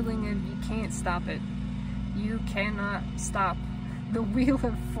 this feeling of you can't stop it. You cannot stop the Wheel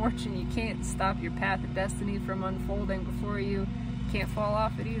of Fortune. You can't stop your path of destiny from unfolding before you. Can't fall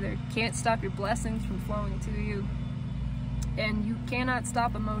off it either. Can't stop your blessings from flowing to you. And you cannot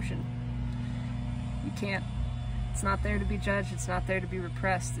stop emotion. You can't. It's not there to be judged. It's not there to be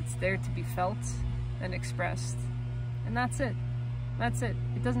repressed. It's there to be felt and expressed. And that's it. That's it.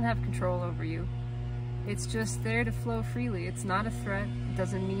 It doesn't have control over you. It's just there to flow freely. It's not a threat. It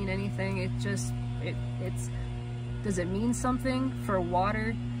doesn't mean anything. It's does it mean something for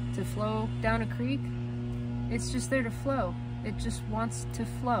water to flow down a creek? It's just there to flow. It just wants to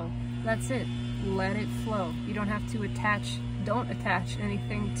flow. That's it. Let it flow. You don't have to don't attach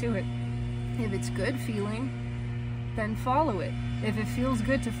anything to it. If it's good feeling, then follow it. If it feels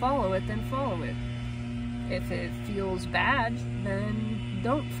good to follow it, then follow it. If it feels bad, then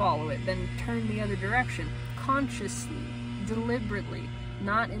don't follow it. Then turn the other direction. Consciously, deliberately.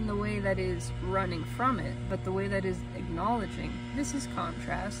 Not in the way that is running from it, but the way that is acknowledging. This is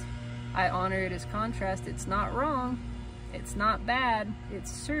contrast. I honor it as contrast. It's not wrong. It's not bad,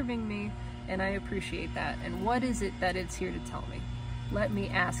 it's serving me, and I appreciate that. And what is it that it's here to tell me? Let me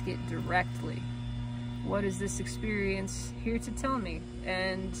ask it directly. What is this experience here to tell me?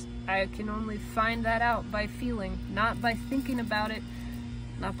 And I can only find that out by feeling, not by thinking about it,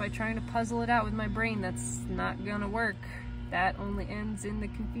 not by trying to puzzle it out with my brain. That's not gonna work. That only ends in the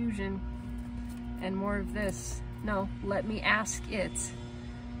confusion and more of this. No, let me ask it.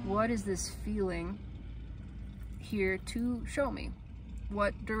 What is this feeling here to show me?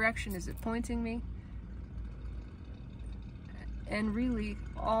 What direction is it pointing me? And really,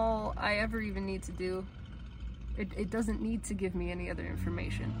 all I ever even need to do, it doesn't need to give me any other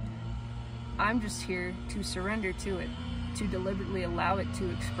information. I'm just here to surrender to it, to deliberately allow it to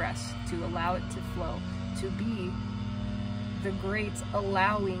express, to allow it to flow, to be the great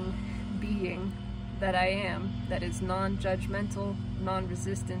allowing being that I am, that is non-judgmental,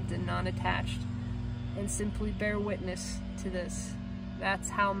 non-resistant, and non-attached, and simply bear witness to this. That's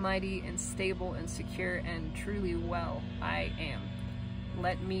how mighty and stable and secure and truly well I am.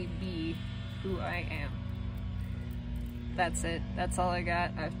 Let me be who I am. That's it. That's all I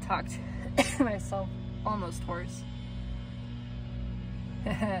got. I've talked myself almost hoarse.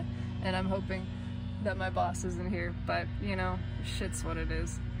 And I'm hoping that my boss isn't here, but you know, shit's what it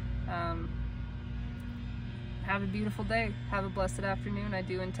is. Have a beautiful day. Have a blessed afternoon. I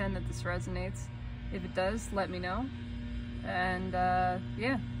do intend that this resonates. If it does, let me know. And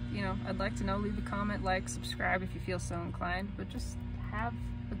yeah, you know, I'd like to know. Leave a comment, like, subscribe if you feel so inclined, but just have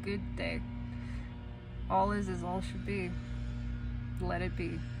a good day. All is as all should be. Let it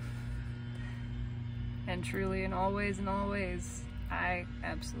be. And truly and always, I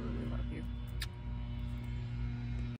absolutely love you.